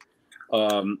Nunes.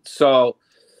 So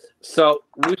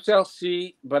we shall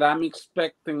see, but I'm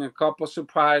expecting a couple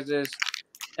surprises,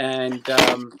 and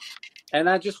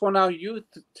I just want our youth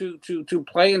to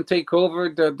play and take over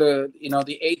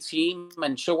the A team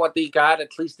and show what they got.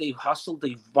 At least they've hustled,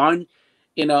 they've won,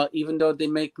 even though they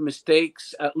make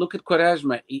mistakes. Look at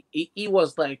Quaresma. He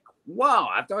was like, wow,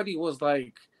 I thought he was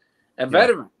like a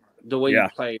veteran the way he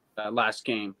played last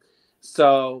game.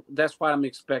 So that's what I'm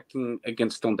expecting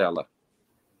against Tondela.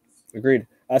 Agreed.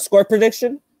 Score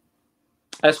prediction?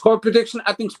 Score prediction,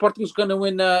 I think Sporting's going to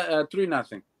win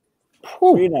 3-0.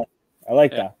 3-0. I like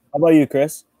that. How about you,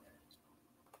 Chris?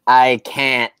 I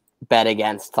can't bet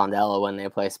against Tondela when they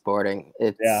play Sporting.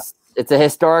 It's a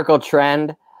historical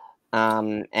trend,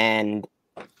 and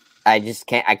I just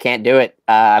can't. I can't do it.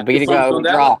 I'm gonna go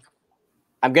draw.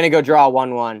 I'm gonna go draw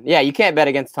 1-1. Yeah, you can't bet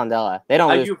against Tondela. They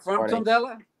don't. Are lose you from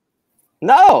Tondela?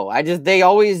 No, they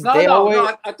always.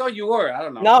 No, I thought you were. I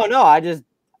don't know. No.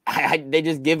 They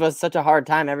just give us such a hard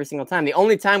time every single time. The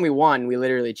only time we won, we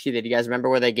literally cheated. You guys remember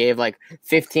where they gave like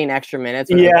 15 extra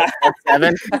minutes? Yeah.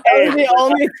 7? That was the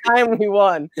only time we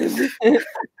won.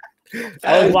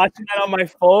 I was watching that on my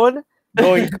phone,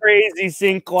 going crazy,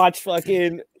 seeing Quatch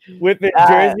fucking with his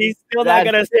jersey. Still not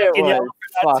going to stick in yellow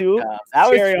for that too. That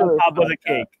was cherry on top of the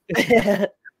cake.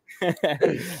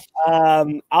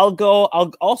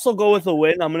 I'll also go with a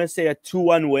win. I'm going to say a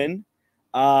 2-1 win.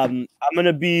 I'm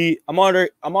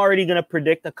already gonna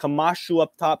predict a Camacho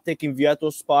up top taking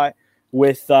Vieto's spot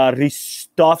with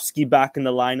Ristovski back in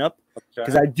the lineup,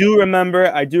 because I do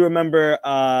remember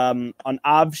on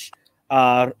Avj,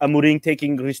 Amorim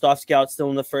taking Ristovski out still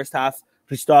in the first half.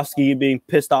 Ristovski being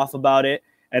pissed off about it,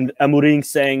 and Amorim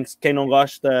saying "Quem não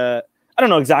gosta." I don't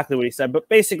know exactly what he said, but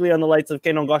basically on the lights of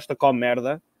 "Quem não gosta come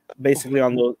merda," basically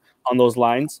on those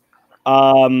lines.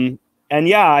 And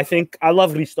yeah, I think I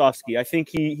love Ristovski. I think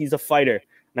he's a fighter,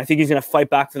 and I think he's going to fight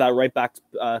back for that right back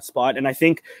spot. And I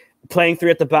think playing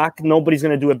 3 at the back, nobody's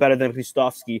going to do it better than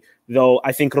Ristovski. Though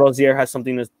I think Rosier has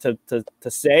something to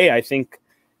say. I think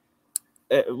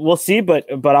we'll see, but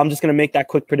I'm just going to make that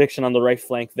quick prediction on the right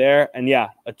flank there. And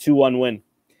yeah, a 2-1 win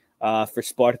for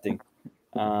Sporting.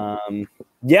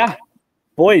 Yeah,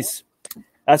 boys,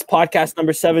 that's podcast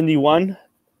number 71.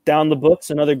 Down the books,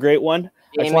 another great one.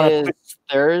 Game is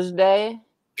Thursday.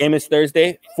 Game is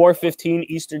Thursday, 4:15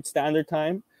 Eastern Standard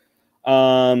Time.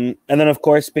 And then, of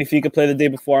course, Benfica play the day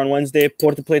before on Wednesday.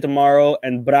 Porto play tomorrow.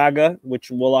 And Braga,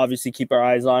 which we'll obviously keep our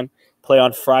eyes on, play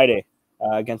on Friday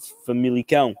against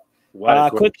Famalicão. What a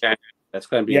quick, game. That's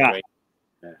going to be great.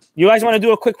 Yeah. You guys want to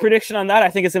do a quick prediction on that? I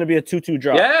think it's going to be a 2-2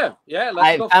 draw. Yeah.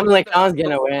 Let's go. Famalicão's going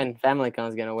to win.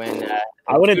 Famalicão's going to win.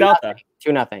 I wouldn't doubt that.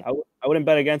 2-0. I wouldn't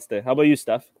bet against it. How about you,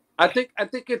 Steph? I think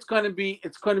it's going to be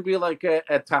like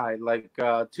a tie, like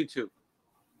 2-2.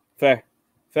 Fair.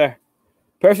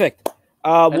 Perfect.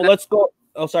 Let's go.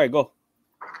 Oh, sorry. Go.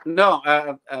 No,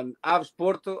 Aves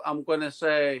Porto. I'm going to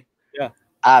say. Yeah.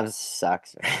 Aves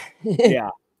sucks. Yeah.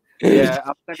 Yeah,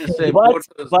 I'm going to say but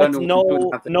Porto's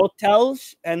no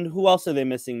tells. And who else are they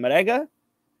missing? Marega?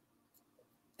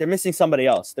 They're missing somebody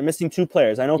else. They're missing 2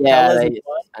 players. I know. Yeah,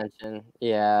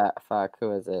 yeah. Fuck.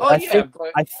 Who is it? Oh, I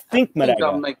think Marega.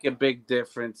 They'll make a big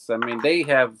difference. I mean, they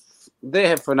have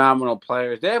phenomenal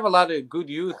players. They have a lot of good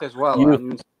youth as well. I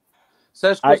mean,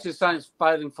 Sérgio Conceição is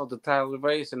fighting for the title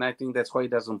race, and I think that's why he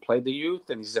doesn't play the youth,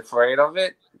 and he's afraid of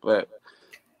it. But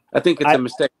I think it's a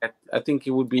mistake. I think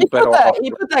he would be better off.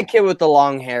 He put that kid with the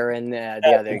long hair in the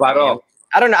other game.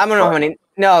 I don't know how many.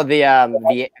 No,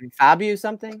 the Fabio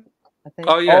something. I think.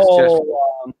 Oh yes.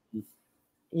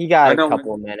 He got a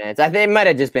couple of minutes. I think it might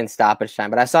have just been stoppage time,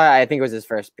 but I think it was his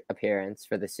first appearance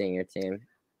for the senior team.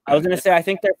 I was gonna say I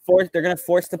think they're gonna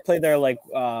force to play their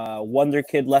wonder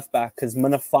kid left back because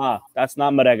Manafá, that's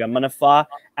not Marega. Manafá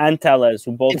and Telles,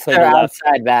 who both play the left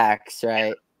outside backs,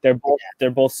 right?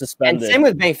 They're both suspended. And same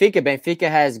with Benfica. Benfica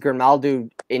has Grimaldo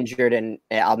injured and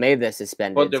Almeida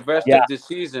suspended. For the rest of the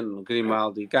season,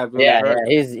 Grimaldo got really hurt.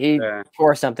 He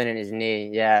tore something in his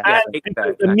knee. Yeah.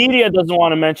 The media doesn't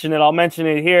want to mention it. I'll mention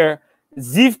it here.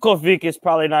 Zivkovic is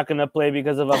probably not going to play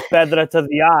because of a pedra to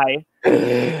the eye.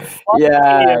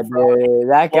 Yeah, dude,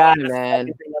 that guy,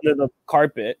 man, under the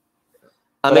carpet.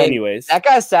 Anyways, that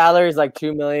guy's salary is like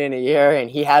 $2 million a year, and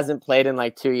he hasn't played in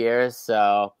like 2 years.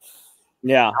 So,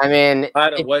 yeah, I mean,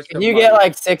 if you get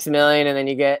like $6 million and then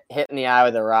you get hit in the eye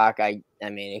with a rock, I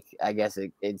mean, I guess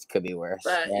it could be worse.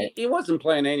 Right? He wasn't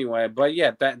playing anyway, but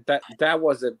yeah, that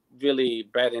was a really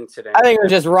bad incident. I think it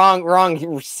was just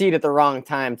wrong seat at the wrong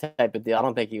time type of deal. I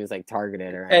don't think he was like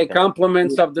targeted or anything. Hey,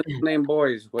 compliments of the name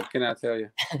boys. What can I tell you?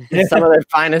 Some of their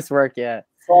finest work, yeah.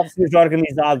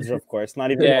 Organizados, of course,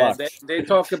 not even they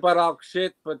talk about all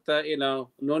shit, but no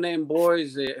name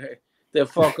boys. They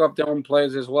fuck up their own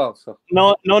players as well. So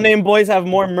no name boys have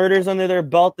more murders under their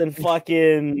belt than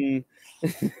fucking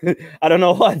I don't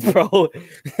know what, bro.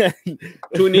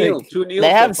 2-0. They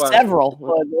have several.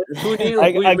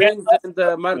 2-0.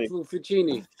 And Marco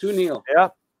Ficini. 2-0.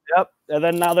 Yep. And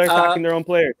then now they're attacking their own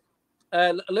players.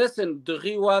 Listen, the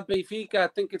Rio Benfica, I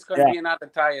think it's going to be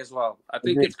another tie as well. I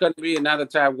think it's going to be another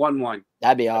tie, 1-1.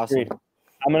 That'd be awesome. Agreed.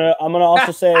 I'm gonna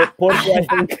also say Porto. I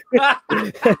think.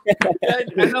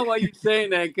 I know why you're saying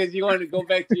that because you want to go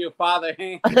back to your father.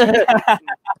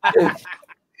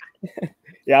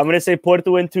 Yeah, I'm gonna say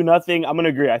Porto win 2-0. I'm gonna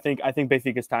agree. I think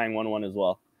Benfica's tying 1-1 as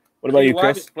well. What about you,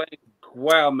 Chris?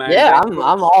 Well, man. Yeah,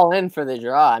 I'm all in for the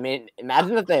draw. I mean,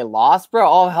 imagine if they lost, bro.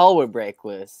 All hell would break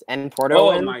loose. And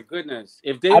Porto wins. My goodness!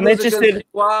 If they lose against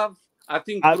Suave, I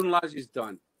think Bruno Lage is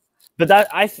done.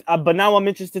 But now I'm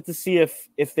interested to see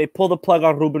if they pull the plug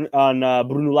on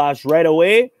Bruno Lage right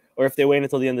away, or if they wait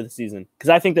until the end of the season. Because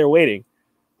I think they're waiting.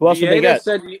 Who else would they get?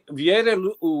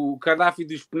 Vieira, o Gaddafi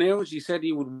dos Pneus, he said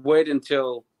he would wait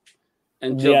until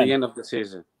the end of the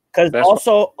season. Because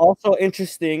also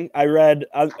interesting, I read,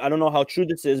 I don't know how true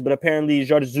this is, but apparently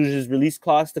Jorge Jesus' release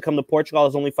cost to come to Portugal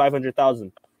is only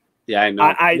 500,000. Yeah, I know.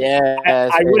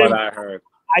 I wouldn't. I heard.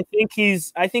 I think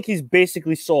he's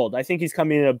basically sold. I think he's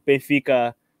coming to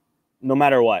Benfica, no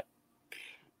matter what.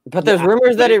 But there's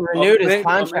rumors that he renewed his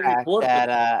contract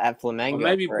at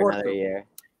Flamengo for another year.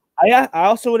 I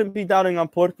also wouldn't be doubting on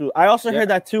Porto. I also heard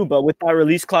that too, but with that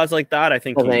release clause like that, I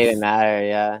think doesn't even matter.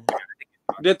 Yeah.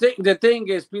 The thing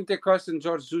is, Pintecost and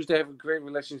Jorge Jesus, they have a great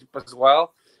relationship as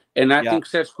well. And I think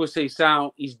Sérgio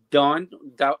Conceição is done.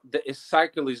 The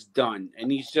cycle is done, and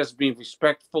he's just being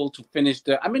respectful to finish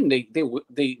the. I mean,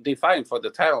 they fighting for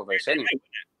the title race anyway.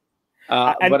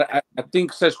 But I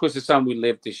think Sérgio Conceição will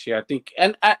live this year. I think,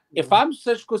 and if I'm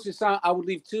Sérgio Conceição, I would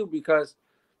leave too because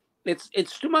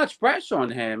it's too much pressure on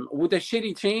him with a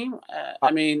shitty team.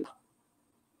 I mean,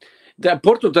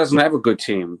 Porto doesn't have a good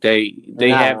team. They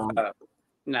have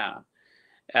no.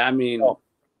 I mean.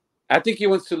 I think he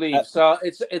wants to leave, so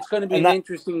it's going to be an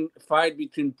interesting fight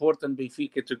between Porto and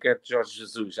Benfica to get Jorge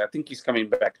Jesus. I think he's coming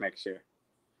back next year.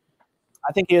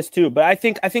 I think he is too, but I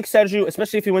think Sergio,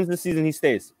 especially if he wins the season, he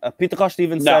stays. Peter Costa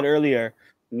even said earlier.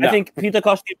 I think Peter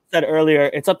Costa even said earlier,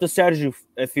 it's up to Sergio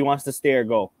if he wants to stay or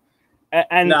go.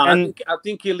 And I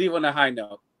think he'll leave on a high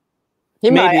note. He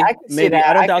maybe, might. I can see maybe. that.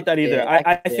 I don't I doubt can that see either. it.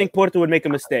 I can see think Porto would make a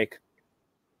mistake.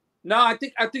 No, I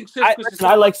think I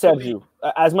like Sergio.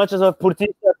 As much as a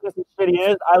Portista shit he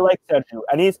is, I like Sergio.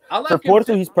 And for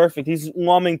Porto, he's perfect. He's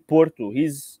warming Porto.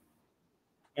 He's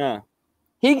He I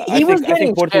was think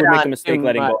getting Porto shit would make a on mistake too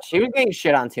letting much. go. He was getting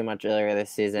shit on too much earlier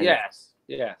this season. Yes.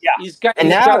 Yeah. And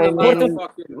now,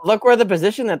 look where the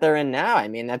position that they're in now. I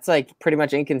mean, that's like pretty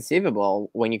much inconceivable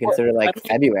when you consider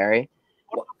February.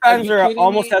 Fans are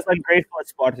almost as ungrateful as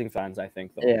Sporting fans, I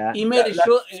think. Though. Yeah, he made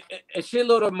a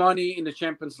shitload of money in the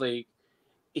Champions League.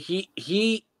 He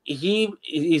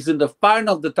is in the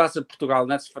final of the Taça de Portugal.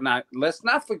 Let's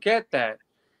not forget that.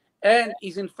 And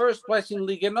he's in first place in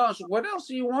Liga NOS. What else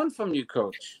do you want from your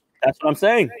coach? That's what I'm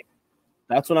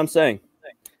saying.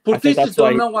 Portistas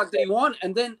don't know what they want,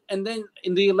 and then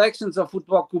in the elections of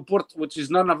Football Club Porto, which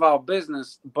is none of our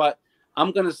business, but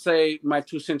I'm gonna say my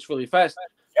 2 cents really fast.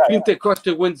 Pinto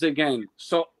Costa wins again.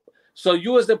 So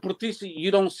you as a Portista,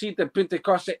 you don't see that Pinto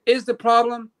Costa is the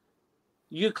problem.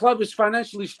 Your club is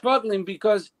financially struggling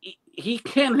because he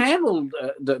can't handle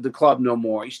the club no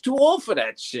more. He's too old for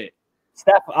that shit.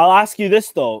 Steph, I'll ask you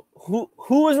this though: who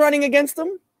was running against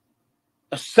him?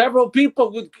 Several people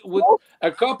with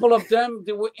a couple of them,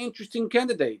 they were interesting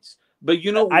candidates. But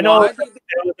you know, I know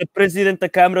the President da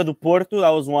Câmara do Porto, that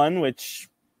was one, which,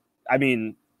 I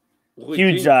mean,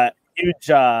 huge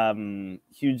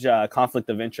conflict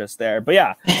of interest there. But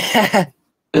yeah.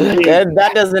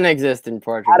 that doesn't exist in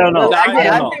Portugal. I don't know.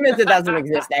 I'm convinced it doesn't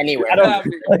exist anywhere.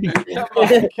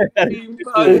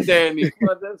 Danny.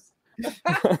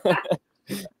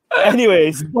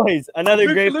 Anyways, boys, another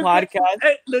great podcast.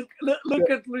 Look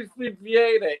at Luis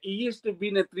Vieira. He used to be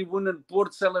in the Tribune in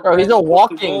Porto celebrating. Bro, he's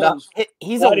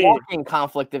a walking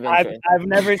conflict of interest. I've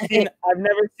never seen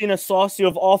a socio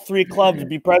of all three clubs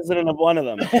be president of one of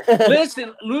them.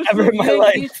 Listen, Luis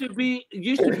Vieira used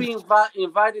to be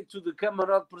invited to the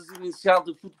Câmara Presidencial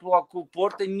do Futebol Clube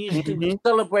Porto and used to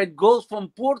celebrate goals from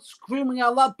Porto, screaming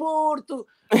out loud, Porto.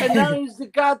 And now he's the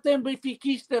goddamn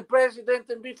Benfiquista president,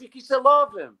 and Benfiquista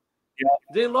love him. Yeah.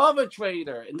 They love a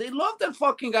traitor, and they love that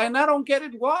fucking guy, and I don't get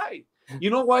it why. You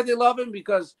know why they love him?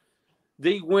 Because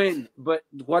they win. But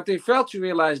what they fail to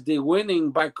realize, they're winning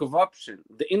by corruption.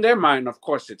 In their mind, of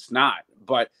course, it's not.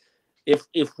 But if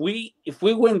we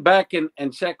went back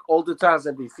and check all the times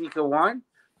that Benfica won,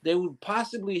 they would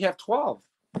possibly have 12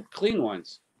 clean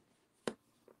ones.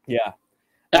 Yeah.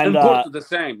 And Porto the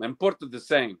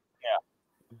same.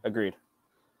 Agreed.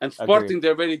 And Sporting,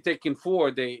 they're already taking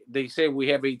 4. They say we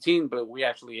have 18, but we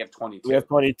actually have 22. We have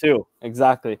 22,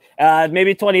 exactly.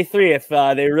 Maybe 23 if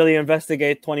they really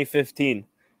investigate 2015.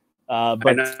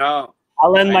 But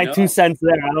I'll end my 2 cents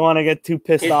there. I don't want to get too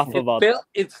pissed off about that.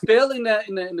 It's still in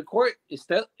the court.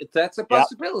 That's a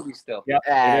possibility still. Yeah,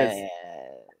 it is.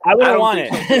 I wouldn't want it.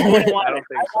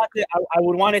 I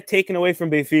would want it taken away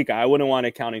from Benfica. I wouldn't want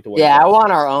it counting towards. Yeah, I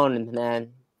want our own,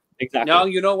 man. Exactly. No,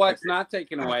 you know what's not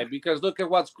taken away because look at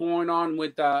what's going on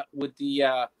with the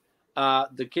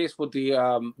case with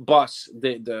the bus,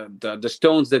 the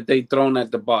stones that they thrown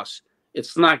at the bus.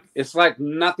 It's like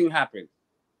nothing happened.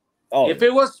 Oh, if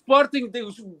it was Sporting, they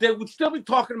would still be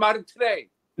talking about it today.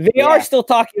 They are still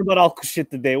talking about all shit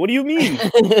today. What do you mean?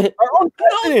 Our own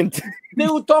president. They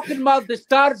were talking about the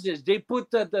Targes. They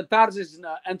put the Targes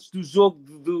antes do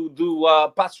jogo do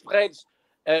Passos Ferreiros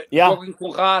jogam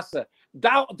com raça.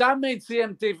 That made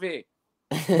CMTV.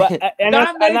 But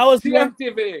that was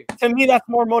CMTV. To me, that's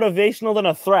more motivational than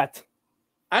a threat.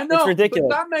 I know. It's ridiculous.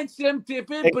 But that made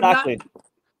CMTV. Exactly.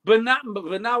 But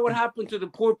now what happened to the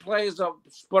poor players of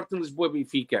Sporting Lisboa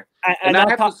Benfica? And I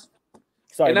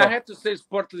have to say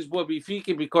Sport Lisboa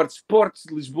Benfica because Sport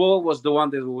Lisboa was the one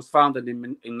that was founded in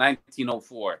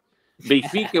 1904.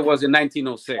 Benfica was in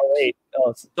 1906.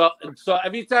 So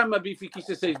every time a Benfica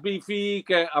says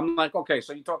Benfica, I'm like, okay,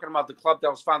 so you're talking about the club that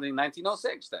was founded in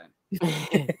 1906 then?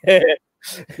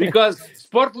 Because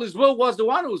Sport Lisboa was the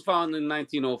one who was founded in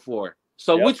 1904.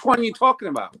 So which one are you talking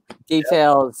about?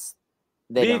 Details.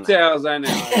 I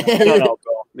know.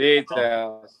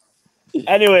 Details.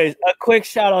 Anyways, a quick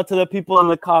shout out to the people in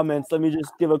the comments. Let me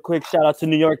just give a quick shout out to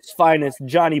New York's finest,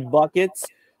 Johnny Buckets.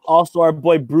 Also, our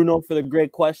boy Bruno for the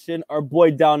great question. Our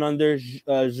boy down under,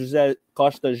 Jose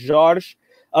Costa Jorge.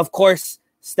 Of course,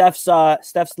 Steph's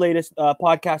latest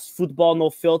podcast, Football No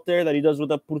Filter, that he does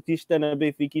with a Portista and a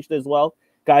Benfiquista as well.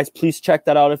 Guys, please check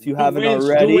that out if you haven't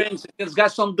already. He's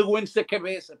got some doings de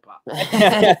cabeça, pa.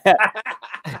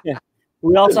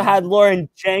 We also had Lauren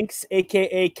Jenks,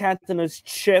 a.k.a. Cantona's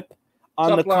Chip,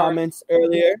 on the comments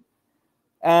earlier.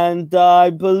 And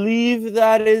I believe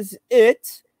that is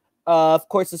it. Of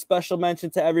course, a special mention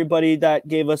to everybody that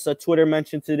gave us a Twitter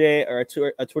mention today, or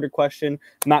a Twitter question.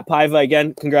 Matt Paiva,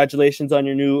 again, congratulations on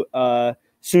your new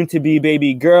soon-to-be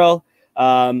baby girl.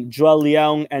 Joel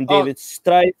Leung and David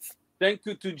Strife. Thank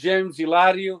you to James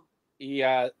Hilario.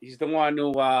 He's the one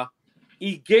who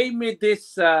he gave me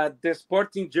this the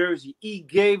Sporting jersey. He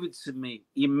gave it to me.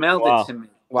 He mailed it to me.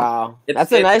 Wow,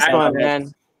 that's a nice one,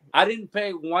 man. I didn't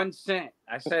pay 1 cent.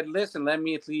 I said, "Listen, let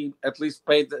me at least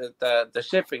pay the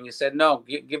shipping." He said, "No,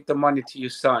 give the money to your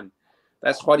son."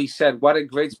 That's what he said. What a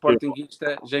great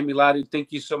Sportingista, Jamie Laddie.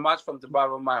 Thank you so much from the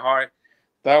bottom of my heart.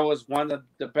 That was one of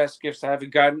the best gifts I ever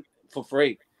gotten for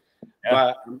free.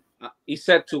 Yeah. But he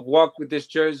said to walk with this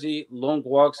jersey, long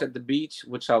walks at the beach,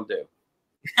 which I'll do.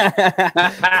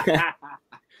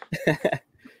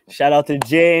 Shout out to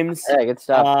James. Yeah, good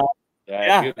stuff.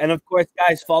 Yeah, and of course,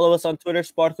 guys, follow us on Twitter,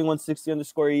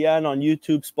 Sporting160_EN, on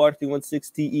YouTube,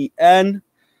 Sporting160EN.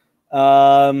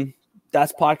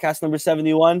 That's podcast number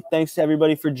 71. Thanks to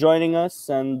everybody for joining us,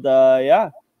 and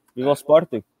yeah, viva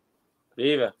Sporting.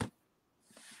 Viva.